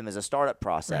group them as a startup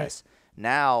process.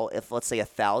 Now, if let's say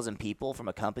 1,000 people from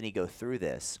a company go through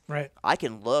this, Right. I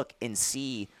can look and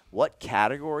see what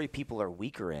category people are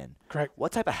weaker in. Correct.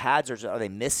 What type of hazards are they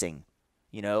missing?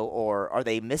 Or are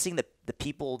they missing the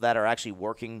people that are actually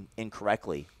working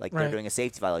incorrectly, like they're Right. doing a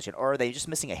safety violation, or are they just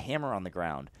missing a hammer on the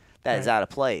ground that is Right. out of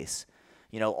place?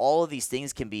 All of these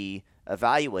things can be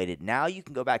evaluated. Now you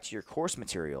can go back to your course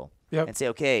material Yep. and say,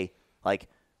 okay, like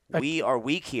we are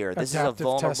weak here. This is a Adaptive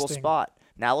vulnerable testing. spot.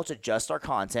 Now let's adjust our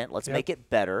content. Let's Yep. make it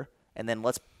better, and then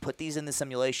let's put these in the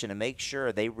simulation and make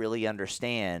sure they really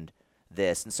understand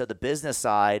this. And so the business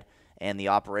side and the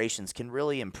operations can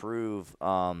really improve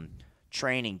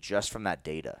training just from that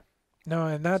data. No,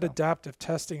 and that So. adaptive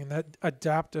testing and that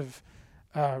adaptive,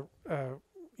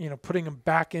 putting them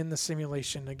back in the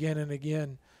simulation again and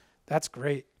again, that's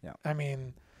great. Yeah. I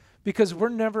mean, because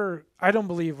I don't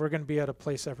believe we're going to be at a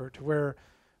place ever to where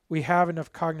we have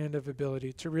enough cognitive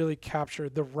ability to really capture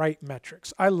the right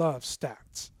metrics. I love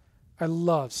stats. I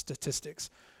love statistics,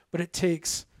 but it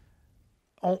takes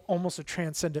almost a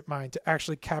transcendent mind to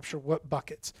actually capture what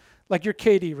buckets. Like your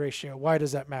KD ratio, why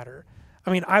does that matter?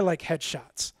 I mean, I like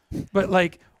headshots, but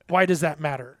like, why does that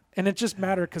matter? And it just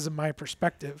matters because of my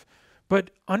perspective. But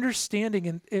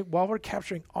understanding it while we're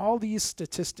capturing all these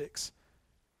statistics,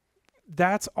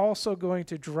 that's also going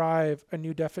to drive a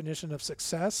new definition of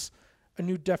success, a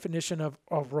new definition of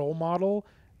a role model,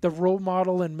 the role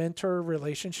model and mentor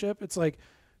relationship. It's like,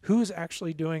 who's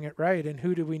actually doing it right and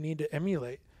who do we need to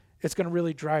emulate? It's going to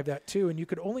really drive that too. And you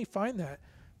could only find that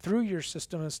through your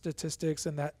system of statistics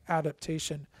and that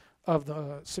adaptation of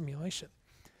the simulation.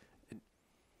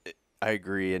 I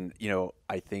agree, and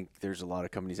I think there's a lot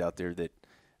of companies out there that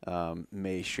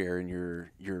may share in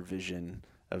your vision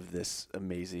of this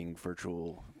amazing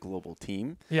virtual global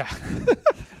team. Yeah.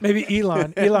 Maybe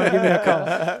Elon, give me a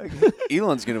call.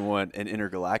 Elon's going to want an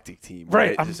intergalactic team,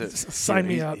 Right, right? sign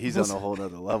me up. He's on a whole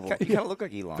other level. You kind of look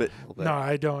like Elon. But- a little bit. No,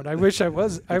 I don't. I wish I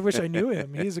was. I wish I knew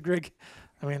him. He's a great.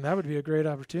 I mean, that would be a great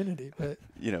opportunity. But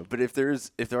But if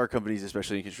there are companies,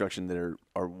 especially in construction, that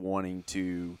are wanting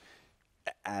to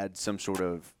add some sort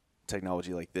of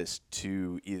technology like this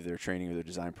to either their training or their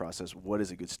design process, what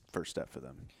is a good first step for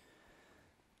them?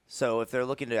 So if they're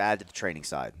looking to add to the training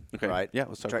side, Okay. right? Yeah,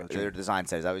 let's talk about the their training. design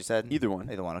side. Is that what you said? Either one.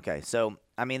 Either one. Okay. So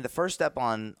I mean, the first step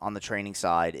on the training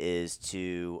side is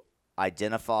to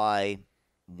identify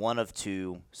one of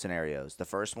two scenarios. The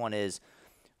first one is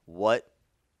what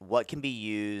can be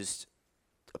used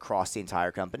across the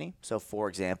entire company. So, for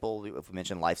example, if we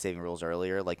mentioned life-saving rules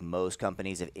earlier, like most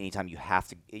companies, if anytime you have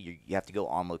to go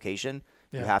on location,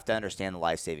 you Yeah. have to understand the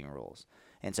life-saving rules.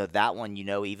 And so that one,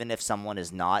 even if someone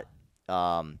is not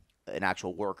an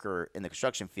actual worker in the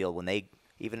construction field,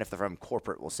 even if they're from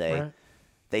corporate, we'll say, right.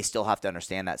 they still have to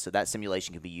understand that. So that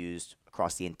simulation can be used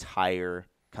across the entire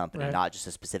company, Right. not just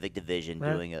a specific division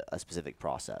Right. doing a specific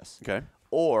process. Okay.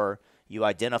 Or you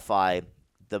identify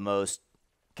the most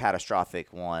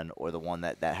catastrophic one or the one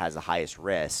that has the highest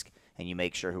risk, and you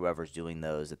make sure whoever's doing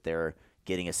those, that they're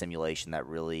getting a simulation that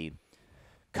really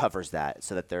covers that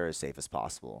so that they're as safe as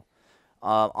possible.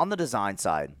 On the design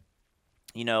side,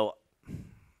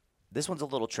 this one's a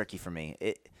little tricky for me.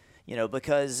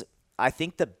 Because I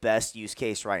think the best use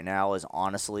case right now is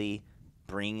honestly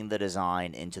bringing the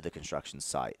design into the construction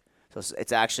site. So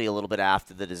it's actually a little bit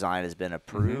after the design has been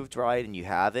approved, right, and you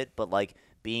have it, but like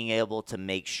being able to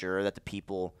make sure that the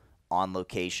people on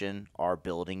location are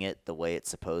building it the way it's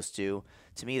supposed to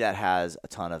me, that has a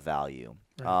ton of value.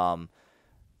 Right.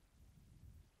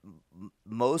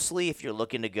 Mostly, if you're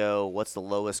looking to go, what's the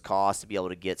lowest cost to be able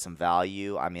to get some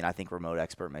value? I mean, I think remote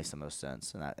expert makes the most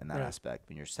sense in that Right. aspect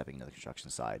when you're stepping into the construction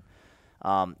side.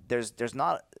 There's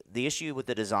not the issue with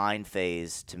the design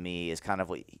phase. To me, is kind of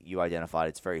what you identified.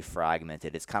 It's very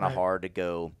fragmented. It's kind of Right. hard to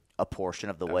go a portion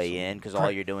of the way in because all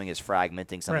Correct. you're doing is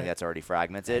fragmenting something Right. that's already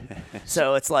fragmented.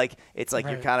 So it's like you're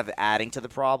Right. kind of adding to the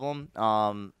problem.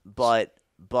 But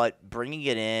bringing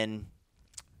it in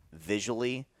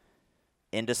visually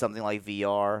into something like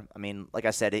VR. I mean, like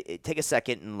I said, take a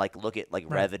second and like look at like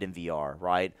Right. Revit in VR,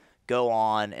 right? Go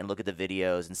on and look at the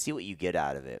videos and see what you get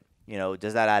out of it. You know,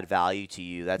 does that add value to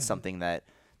you? That's something that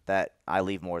I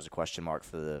leave more as a question mark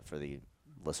for the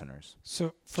listeners.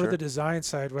 So for Sure. the design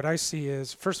side, what I see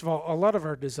is, first of all, a lot of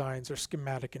our designs are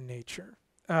schematic in nature.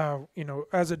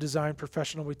 As a design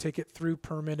professional, we take it through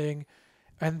permitting,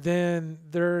 and then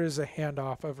there is a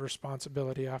handoff of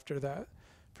responsibility after that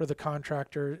for the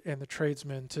contractor and the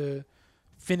tradesman to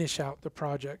finish out the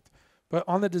project. But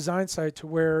on the design side, to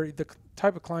where the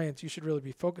type of clients you should really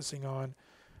be focusing on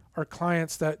are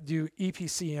clients that do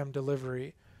EPCM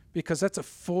delivery, because that's a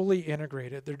fully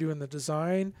integrated. They're doing the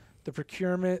design, the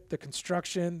procurement, the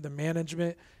construction, the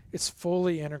management. It's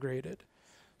fully integrated.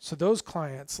 So those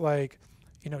clients like,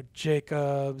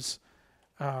 Jacobs,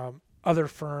 other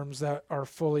firms that are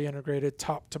fully integrated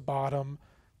top to bottom,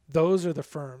 those are the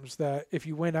firms that if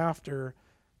you went after,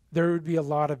 there would be a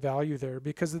lot of value there,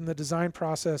 because in the design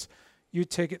process, you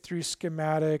take it through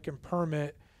schematic and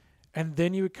permit, and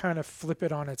then you would kind of flip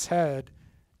it on its head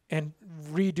and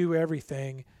redo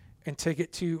everything and take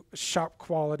it to shop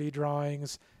quality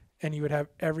drawings, and you would have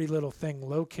every little thing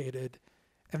located.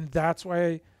 And that's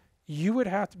why you would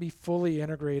have to be fully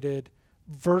integrated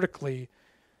vertically,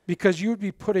 because you would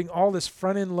be putting all this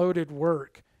front end loaded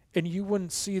work and you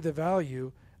wouldn't see the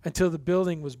value until the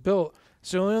building was built.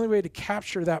 So the only way to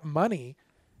capture that money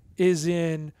is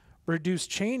in reduced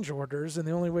change orders. And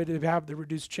the only way to have the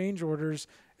reduced change orders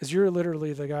is you're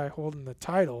literally the guy holding the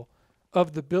title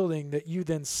of the building that you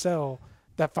then sell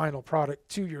that final product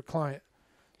to your client.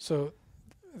 So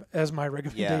as my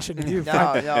recommendation to you,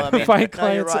 find you're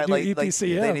clients right. that do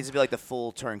EPCM. They need to be like the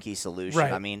full turnkey solution.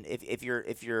 Right. I mean, if you're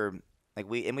like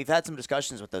we've had some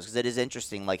discussions with those, because it is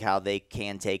interesting like how they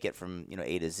can take it from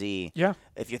A to Z. Yeah.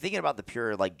 If you're thinking about the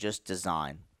pure like just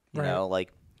design, you Right. know,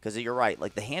 like because you're right,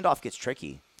 like the handoff gets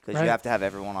tricky because Right. you have to have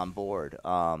everyone on board,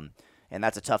 and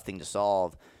that's a tough thing to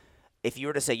solve. If you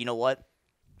were to say, you know what,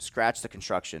 scratch the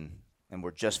construction, and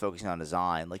we're just focusing on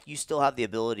design, like you still have the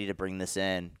ability to bring this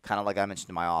in, kind of like I mentioned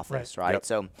in my office, right? Yep.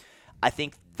 So I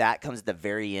think that comes at the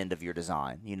very end of your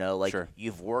design. Like Sure.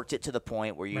 you've worked it to the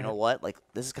point where you Right. know what, like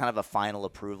this is kind of a final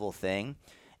approval thing.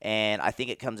 And I think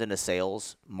it comes into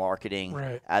sales, marketing,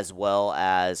 Right. as well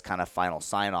as kind of final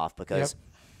sign off, because Yep.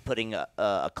 putting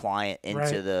a client into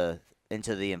Right.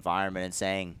 the environment and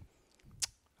saying,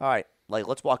 all right, like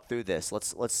let's walk through this.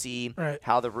 Let's see Right.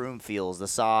 how the room feels, the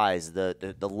size,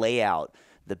 the layout,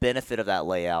 the benefit of that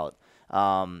layout.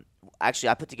 Actually,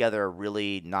 I put together a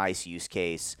really nice use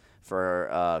case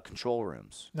for control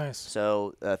rooms. Nice.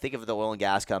 So think of the oil and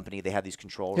gas company. They have these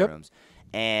control Yep. rooms,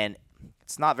 and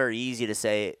it's not very easy to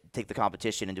say take the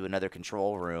competition and do another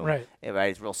control room. Right. Right.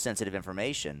 It's real sensitive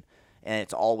information, and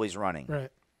it's always running.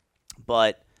 Right.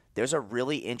 But there's a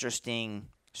really interesting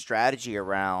strategy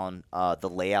around the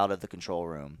layout of the control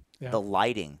room, Yeah. the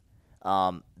lighting,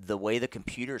 the way the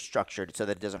computer is structured so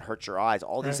that it doesn't hurt your eyes,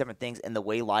 all these Right. different things, and the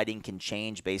way lighting can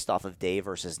change based off of day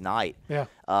versus night. Yeah.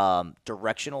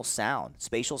 Directional sound,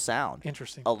 spatial sound,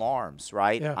 Interesting. alarms,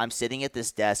 right? Yeah. I'm sitting at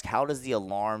this desk. How does the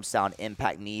alarm sound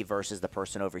impact me versus the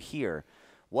person over here?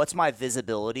 What's my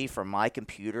visibility from my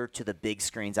computer to the big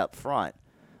screens up front?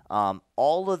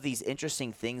 All of these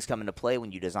interesting things come into play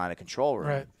when you design a control room.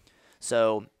 Right.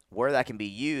 So where that can be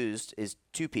used is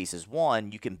two pieces.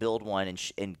 One, you can build one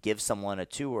and give someone a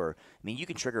tour. I mean, you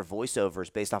can trigger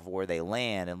voiceovers based off of where they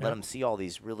land and let Yeah. them see all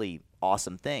these really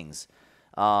awesome things.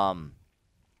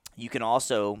 You can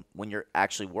also, when you're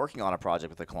actually working on a project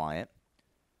with a client,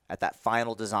 at that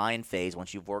final design phase,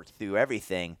 once you've worked through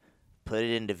everything, put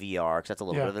it into VR, because that's a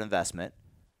little Yeah. bit of an investment.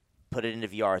 Put it into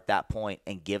VR at that point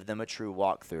and give them a true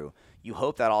walkthrough. You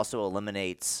hope that also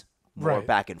eliminates more Right.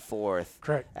 back and forth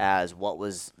Correct. as what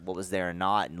was there and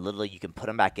not, and literally you can put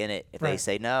them back in it. If they Right.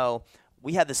 say no,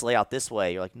 we had this layout this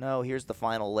way. You're like, no, here's the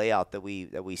final layout that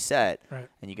we set, Right.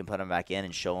 and you can put them back in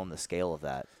and show them the scale of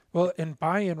that. Well, and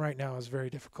buy-in right now is very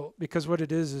difficult because what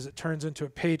it is it turns into a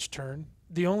page turn.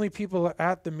 The only people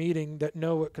at the meeting that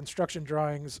know what construction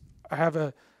drawings have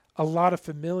a lot of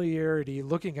familiarity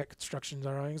looking at construction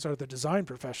drawings are the design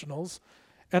professionals.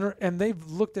 And they've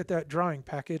looked at that drawing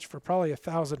package for probably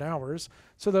 1,000 hours.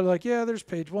 So they're like, yeah, there's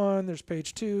page 1, there's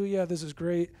page 2. Yeah, this is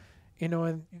great.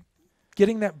 And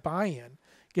getting that buy-in,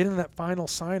 getting that final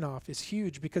sign-off is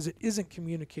huge because it isn't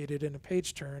communicated in a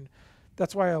page turn.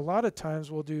 That's why a lot of times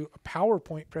we'll do a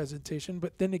PowerPoint presentation.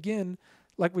 But then again,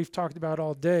 like we've talked about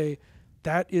all day,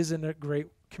 that isn't a great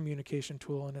communication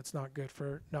tool, and it's not good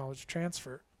for knowledge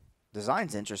transfer.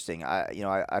 Design's interesting.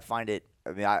 I find it.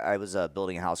 I mean, I was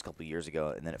building a house a couple of years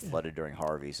ago, and then it flooded during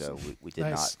Harvey, so we did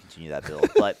Nice. not continue that build.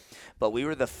 But we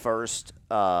were the first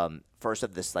of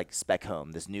this like spec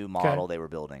home, this new model they were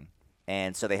building,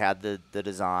 and so they had the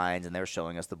designs, and they were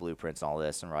showing us the blueprints and all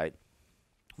this, and right.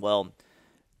 Well,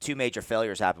 2 major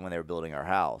failures happened when they were building our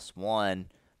house. One,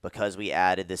 because we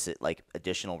added this like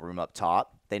additional room up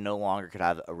top, they no longer could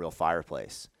have a real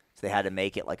fireplace, so they had to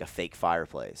make it like a fake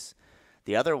fireplace.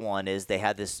 The other one is they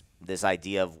had this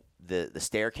idea of the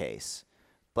staircase,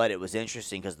 but it was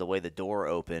interesting because the way the door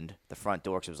opened, the front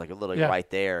door, because it was like literally right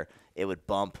there, it would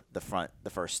bump the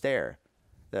first stair,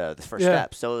 the first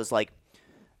step. So it was like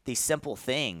these simple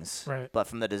things, Right. but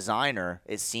from the designer,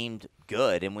 it seemed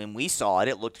good. And when we saw it,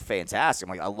 it looked fantastic.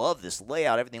 I'm like, I love this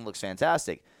layout. Everything looks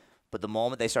fantastic. But the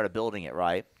moment they started building it,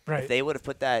 right? Right. If they would have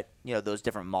put that, those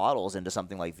different models into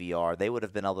something like VR, they would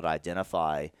have been able to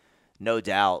identify, no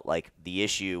doubt, like the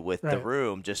issue with the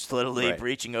room just literally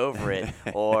breaching over it,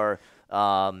 or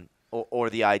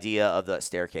the idea of the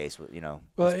staircase.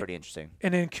 It's pretty interesting.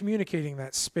 And in communicating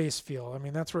that space feel, I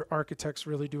mean, that's where architects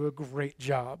really do a great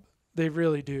job. They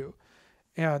really do.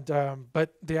 And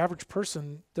but the average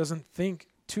person doesn't think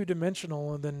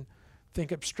 2-dimensional and then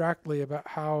think abstractly about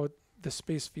how the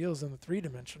space feels in the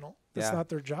 3-dimensional. That's not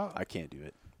their job. I can't do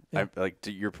it. Yeah. Like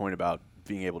to your point about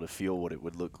being able to feel what it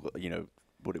would look,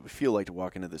 what it would feel like to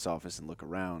walk into this office and look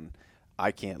around.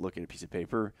 I can't look at a piece of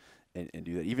paper and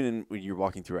do that. Even when you're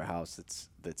walking through a house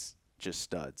that's just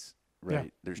studs, right? Yeah.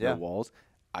 There's no walls.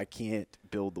 I can't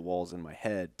build the walls in my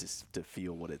head to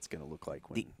feel what it's going to look like.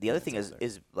 When the other thing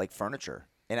is like furniture,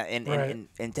 and Right.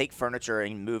 and take furniture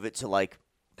and move it to like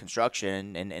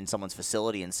construction and someone's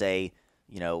facility and say,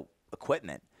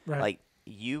 equipment. Right. Like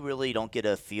you really don't get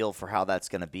a feel for how that's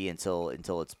going to be until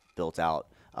it's built out.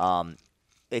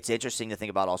 It's interesting to think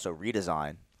about also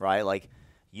redesign, right? Like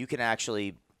you can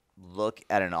actually look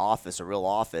at an office, a real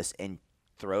office, and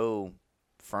throw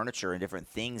furniture and different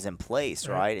things in place,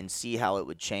 right? And see how it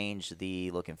would change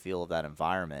the look and feel of that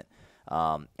environment.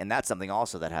 And that's something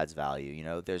also that adds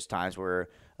value. There's times where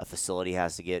a facility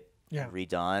has to get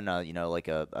redone, like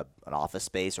an office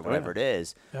space or whatever it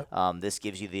is. Yep. This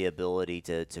gives you the ability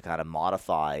to kind of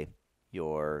modify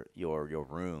your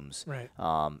rooms. Right.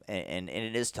 And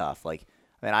it is tough. Like,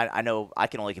 I mean, I know I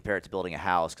can only compare it to building a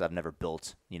house because I've never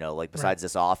built, like besides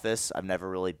this office, I've never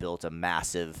really built a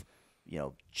massive,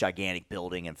 gigantic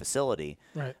building and facility.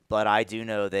 Right. But I do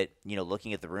know that,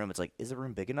 looking at the room, it's like, is the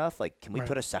room big enough? Like, can we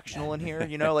put a sectional in here?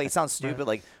 Like it sounds stupid.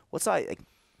 Like what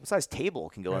size table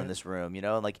can go in this room?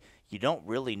 And like, you don't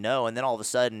really know. And then all of a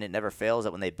sudden it never fails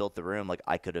that when they built the room, like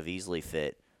I could have easily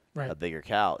fit a bigger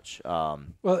couch.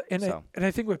 Well, and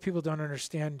I think what people don't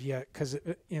understand yet, because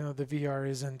the VR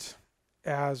isn't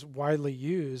as widely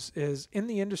used, is in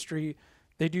the industry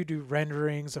they do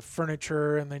renderings of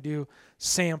furniture and they do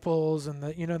samples, and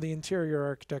the interior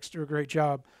architects do a great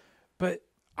job. But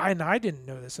I didn't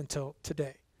know this until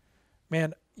today.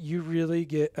 Man, you really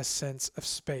get a sense of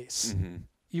space. Mm-hmm.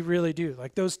 You really do.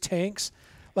 Like those tanks,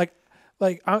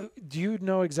 do you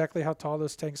know exactly how tall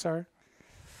those tanks are?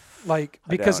 Like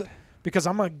because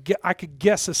I could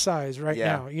guess a size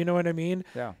now. You know what I mean?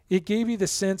 Yeah. It gave you the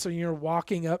sense when you're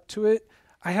walking up to it.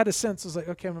 I had a sense. I was like,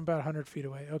 okay, I'm about 100 feet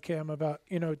away. Okay, I'm about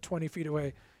 20 feet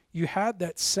away. You had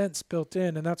that sense built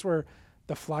in, and that's where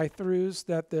the fly-throughs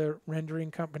that the rendering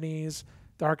companies,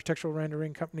 the architectural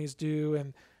rendering companies do,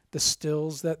 and the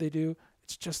stills that they do,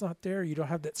 it's just not there. You don't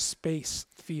have that space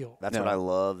feel. That's what I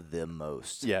love the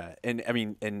most. Yeah, and I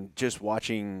mean, and just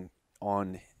watching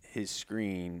on his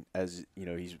screen, as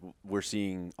we're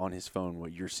seeing on his phone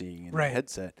what you're seeing in the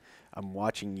headset. I'm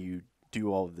watching you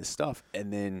do all of this stuff,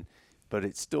 but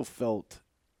it still felt,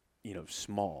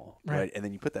 small, right? And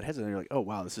then you put that headset on, and you're like, oh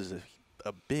wow, this is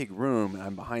a big room, and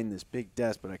I'm behind this big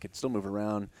desk, but I can still move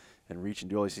around and reach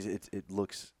and do all these things. It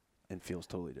looks and feels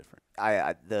totally different.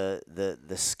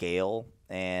 The scale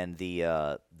and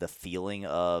the feeling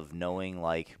of knowing,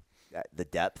 like, the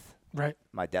depth. Right.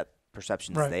 My depth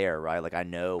perception's Right. there, right? Like I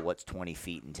know what's 20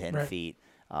 feet and 10 Right. feet.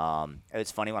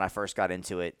 It's funny when I first got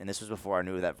into it, and this was before I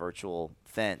knew that virtual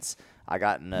fence. I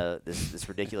got in this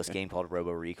ridiculous game called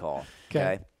Robo Recall. Okay.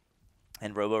 Okay.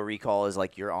 And Robo Recall is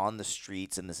like you're on the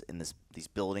streets and these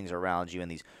buildings around you, and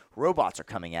these robots are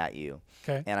coming at you.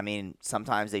 Okay. And I mean,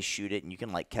 sometimes they shoot it, and you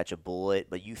can like catch a bullet,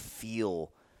 but you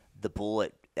feel the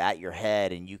bullet at your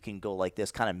head, and you can go like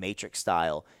this kind of Matrix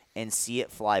style and see it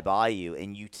fly by you,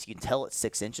 and you can tell it's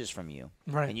 6 inches from you,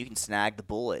 Right. and you can snag the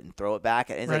bullet and throw it back.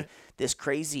 And it's Right. like this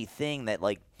crazy thing that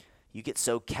like you get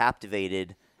so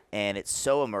captivated, and it's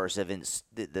so immersive,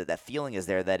 and that feeling is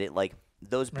there that it like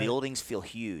those Right. buildings feel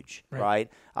huge, Right.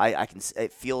 right?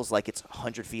 It feels like it's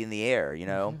 100 feet in the air, you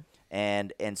know,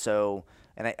 Mm-hmm. and so.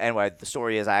 Anyway, the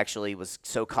story is I actually was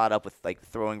so caught up with like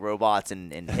throwing robots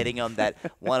and hitting them that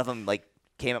one of them like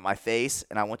came at my face,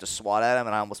 and I went to swat at him,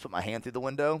 and I almost put my hand through the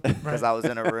window because I was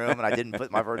in a room and I didn't put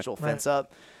my virtual fence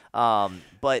up.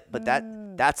 But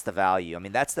that's the value. I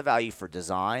mean, that's the value for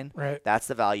design. Right. That's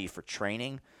the value for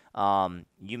training.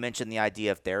 You mentioned the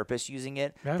idea of therapists using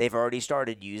it. Yeah. They've already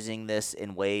started using this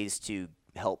in ways to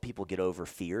help people get over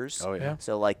fears. Oh, yeah. Yeah.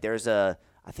 So like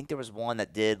I think there was one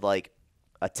that did like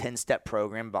a 10-step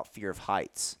program about fear of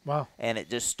heights. Wow. And it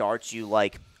just starts you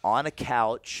like on a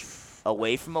couch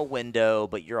away from a window,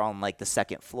 but you're on like the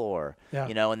second floor, Yeah.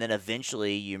 you know, and then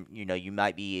eventually you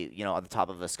might be, on the top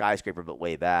of a skyscraper, but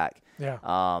way back. Yeah.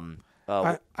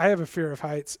 Oh, I have a fear of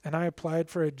heights, and I applied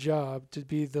for a job to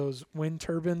be those wind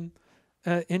turbine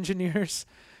engineers.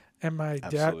 And my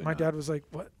Absolutely not. dad was like,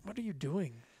 "What are you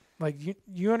doing? Like,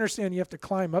 you understand you have to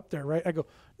climb up there, right?" I go,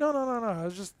 No. I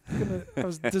was just I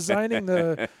was designing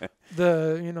the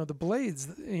blades."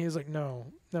 And he was like, No,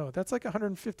 that's like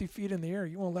 150 feet in the air.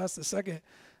 You won't last a second.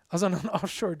 I was on an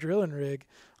offshore drilling rig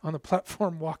on the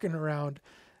platform walking around,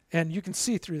 and you can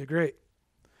see through the grate.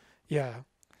 Yeah,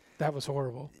 that was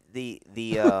horrible. the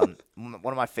one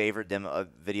of my favorite demo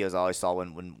videos I always saw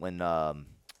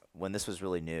when this was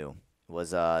really new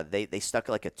was they stuck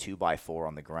like a 2x4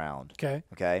 on the ground.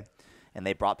 Okay. And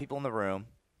they brought people in the room.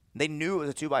 They knew it was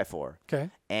a 2x4. Okay.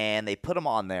 And they put them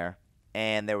on there,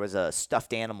 and there was a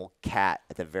stuffed animal cat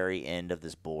at the very end of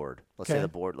this board. Let's Okay.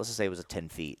 just say it was 10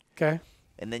 feet. Okay.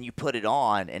 And then you put it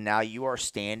on, and now you are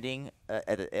standing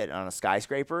on a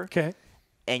skyscraper, Okay.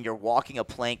 and you're walking a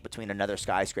plank between another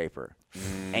skyscraper,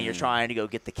 and you're trying to go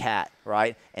get the cat,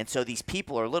 right? And so these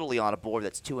people are literally on a board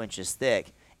that's 2 inches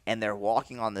thick, and they're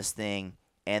walking on this thing,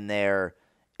 and they're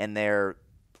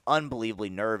unbelievably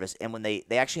nervous. And when they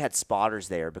actually had spotters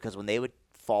there, because when they would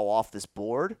fall off this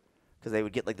board, because they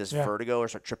would get like this vertigo or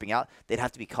start tripping out, they'd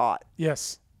have to be caught.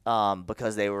 Yes.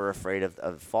 Because they were afraid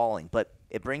of falling. But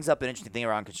it brings up an interesting thing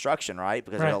around construction, right?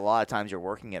 Because Right. a lot of times you're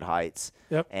working at heights,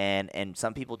 Yep. and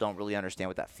some people don't really understand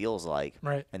what that feels like.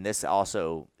 Right. And this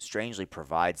also strangely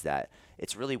provides that.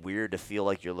 It's really weird to feel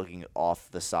like you're looking off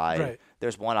the side. Right.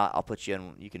 There's one I'll put you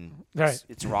in. You can. Right.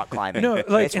 It's rock climbing. No,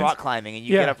 like, it's rock climbing, and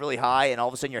you yeah. get up really high, and all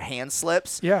of a sudden your hand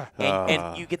slips. Yeah.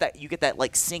 And you get that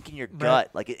like sink in your gut,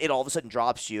 like it all of a sudden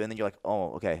drops you, and then you're like,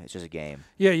 oh, okay, it's just a game.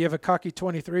 Yeah, you have a cocky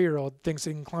 23-year-old thinks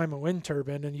he can climb a wind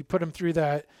turbine, and you put him through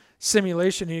that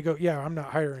simulation, and you go, "Yeah, I'm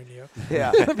not hiring you."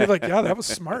 Yeah. I'd be like, "Yeah, that was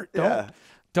smart.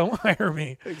 Don't hire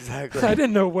me." Exactly. I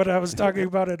didn't know what I was talking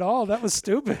about at all. That was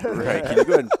stupid. Right. Can you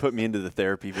go ahead and put me into the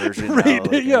therapy version? Right?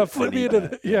 now? Like, Yeah, I flip me need into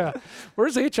that. yeah.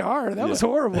 Where's HR? That was Yeah.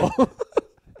 horrible.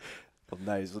 Well,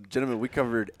 nice. Well, gentlemen, we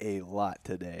covered a lot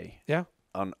today Yeah.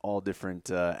 on all different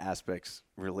aspects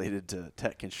related to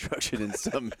tech construction and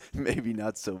some maybe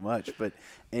not so much. But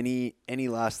any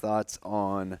last thoughts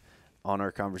on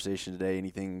our conversation today?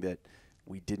 Anything that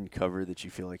we didn't cover that you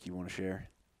feel like you want to share?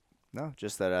 No,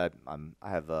 just that I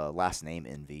have a last name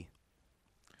envy.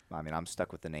 I mean, I'm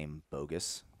stuck with the name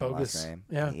Bogus. my Bogus, Last name.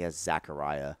 yeah. And he has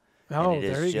Zachariah. Oh, and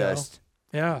it there is you go. just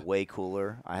Yeah. way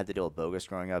cooler. I had to deal with Bogus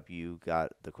growing up. You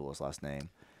got the coolest last name.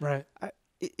 Right.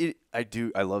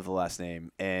 I love the last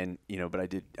name, and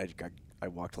but I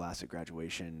walked last at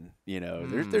graduation.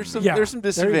 There's some Yeah, there's some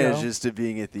there you go. disadvantages to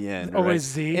being at the end. Always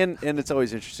right? Z. and it's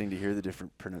always interesting to hear the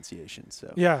different pronunciations.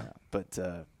 So Yeah. but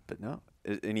no.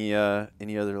 Any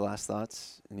other last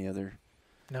thoughts? Any other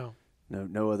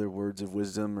no other words of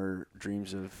wisdom or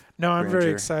dreams of No, I'm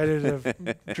very grandeur? excited of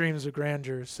dreams of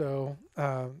grandeur. So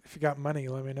if you got money,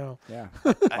 let me know. Yeah.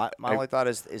 my only thought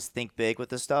is think big with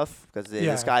this stuff, because the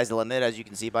Yeah. sky's the limit, as you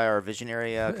can see by our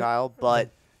visionary Kyle.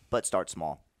 But start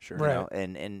small. Sure. Right.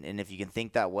 And if you can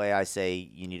think that way, I say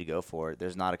you need to go for it.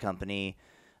 There's not a company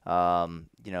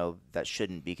that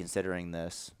shouldn't be considering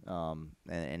this.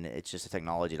 And it's just a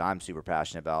technology that I'm super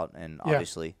passionate about, and Yeah.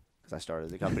 obviously because I started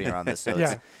the company around this. So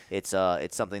Yeah.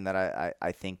 it's something that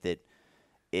I think that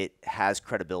it has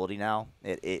credibility now.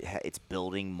 It's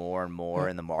building more and more,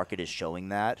 and the market is showing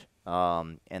that.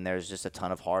 And there's just a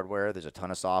ton of hardware. There's a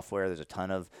ton of software. There's a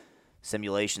ton of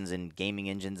simulations and gaming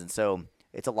engines, and so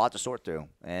it's a lot to sort through,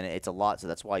 and it's a lot. So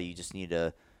that's why you just need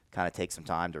to kind of take some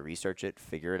time to research it,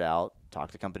 figure it out,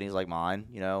 talk to companies like mine,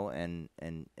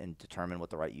 and determine what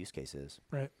the right use case is.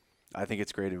 Right. I think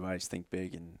it's great advice. Think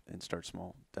big and start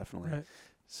small. Definitely. Right.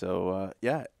 So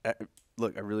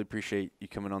look, I really appreciate you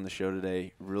coming on the show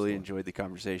today. Really enjoyed the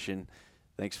conversation.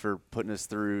 Thanks for putting us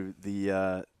through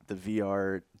the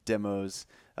VR demos.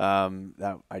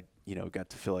 That I got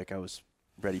to feel like I was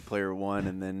Ready Player One,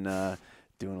 and then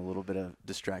doing a little bit of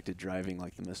distracted driving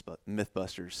like the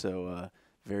Mythbusters. So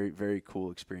very, very cool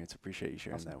experience. Appreciate you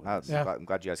sharing that with us. I'm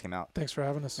glad you guys came out. Thanks for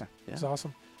having us. Yeah. It's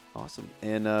awesome. Awesome.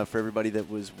 And for everybody that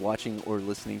was watching or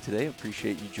listening today,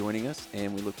 appreciate you joining us,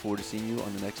 and we look forward to seeing you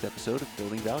on the next episode of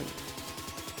Building Value.